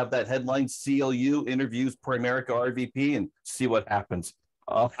want to have that headline: CLU interviews Primerica RVP, and see what happens.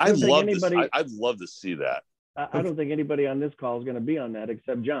 I'd love to see that. I don't think anybody on this call is going to be on that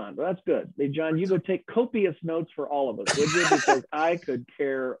except John, but that's good. Hey, John, you go take copious notes for all of us, would you? Because I could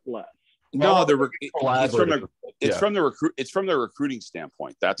care less. No, it's from the recruiting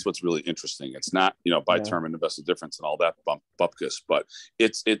standpoint. That's what's really interesting. It's not, by term and invested difference and all that bupkis, but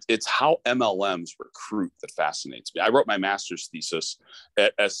it's how MLMs recruit that fascinates me. I wrote my master's thesis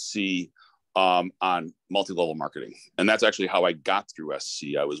at SC on multi-level marketing. And that's actually how I got through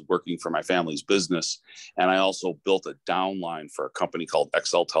SC. I was working for my family's business, and I also built a downline for a company called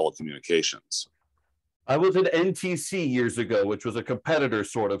XL Telecommunications. I was at NTC years ago, which was a competitor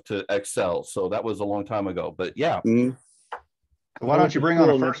sort of to XL. So that was a long time ago, but yeah. Mm-hmm. Why don't you bring on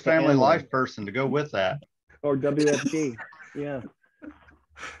a First Family Life person to go with that? Or WFG, yeah.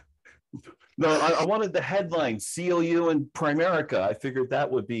 No, I wanted the headline, CLU and Primerica. I figured that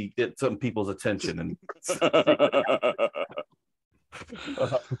would get some people's attention. And but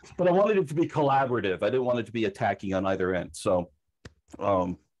I wanted it to be collaborative. I didn't want it to be attacking on either end. So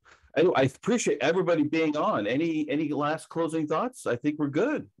I appreciate everybody being on. Any last closing thoughts? I think we're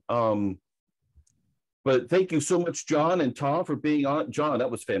good. But thank you so much, John and Tom, for being on. John, that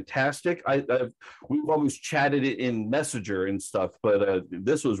was fantastic. We've always chatted it in Messenger and stuff, but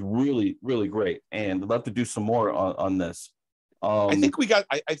this was really, really great. And I'd love to do some more on this. I think we,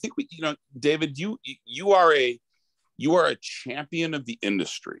 David, you are a champion of the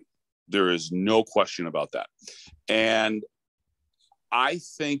industry. There is no question about that. And I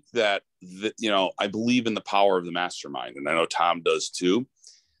think that, I believe in the power of the mastermind, and I know Tom does too.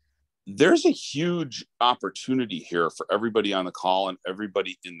 There's a huge opportunity here for everybody on the call and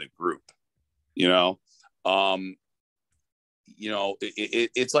everybody in the group.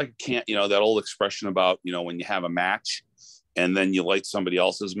 it's like that old expression about, when you have a match and then you light somebody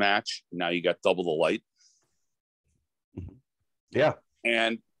else's match, now you got double the light. Yeah.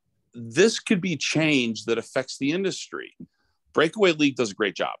 And this could be change that affects the industry. Breakaway League does a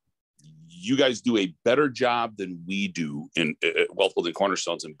great job. You guys do a better job than we do in Wealth Building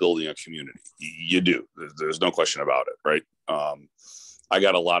Cornerstones and building a community. You do. There's no question about it, right? I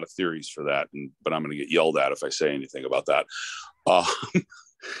got a lot of theories for that, but I'm going to get yelled at if I say anything about that.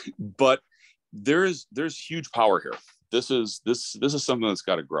 But there's huge power here. This is something that's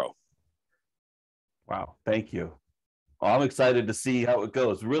got to grow. Wow, thank you. Well, I'm excited to see how it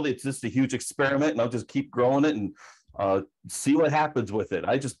goes. Really, it's just a huge experiment, and I'll just keep growing it and see what happens with it.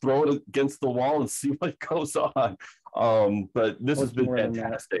 I just throw it against the wall and see what goes on. But this has been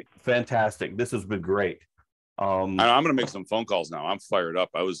fantastic. Fantastic. This has been great. I'm going to make some phone calls now. I'm fired up.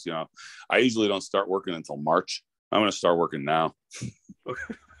 I usually don't start working until March. I'm going to start working now.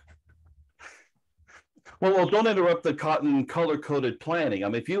 Well, don't interrupt the cotton color-coded planning. I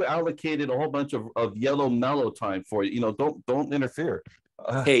mean, if you allocated a whole bunch of yellow mellow time for you, don't interfere.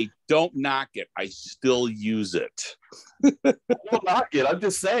 Hey, don't knock it. I still use it. Don't knock it. I'm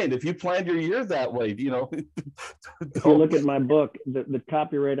just saying, if you planned your year that way, If you look at my book, the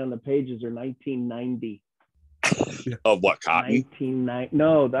copyright on the pages are 1990. Of what, cotton? 1990.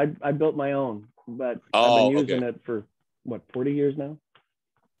 No, I built my own, but I've been using it for 40 years now?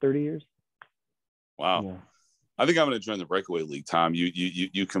 30 years? Wow. Yeah. I think I'm going to join the Breakaway League, Tom.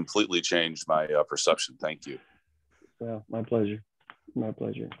 You completely changed my perception. Thank you. Well, my pleasure. My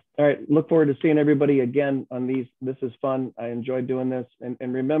pleasure. All right. Look forward to seeing everybody again on these. This is fun. I enjoyed doing this. And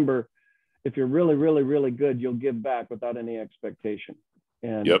remember, if you're really, really, really good, you'll give back without any expectation.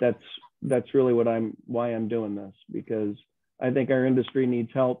 And that's really why I'm doing this, because I think our industry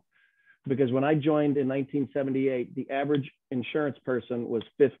needs help. Because when I joined in 1978, the average insurance person was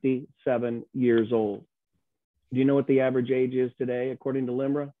 57 years old. Do you know what the average age is today, according to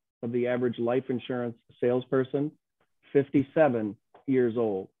LIMRA, of the average life insurance salesperson? 57 years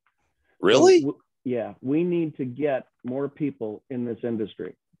old. Really? So, yeah, we need to get more people in this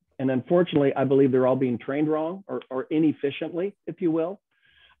industry. And unfortunately, I believe they're all being trained wrong or inefficiently, if you will.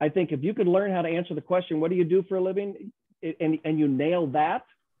 I think if you could learn how to answer the question, what do you do for a living? And you nail that,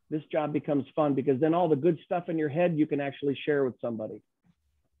 this job becomes fun, because then all the good stuff in your head, you can actually share with somebody.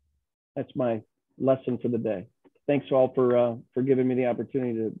 That's my lesson for the day. Thanks all for giving me the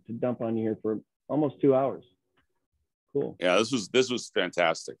opportunity to dump on you here for almost 2 hours. Cool. Yeah, this was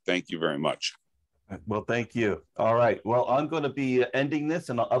fantastic. Thank you very much. Well, thank you. All right. Well, I'm going to be ending this,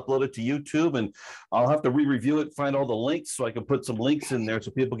 and I'll upload it to YouTube, and I'll have to re-review it, find all the links so I can put some links in there so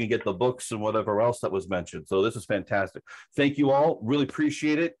people can get the books and whatever else that was mentioned. So this is fantastic. Thank you all. Really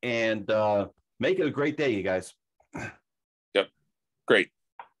appreciate it. And make it a great day, you guys. Yep. Great.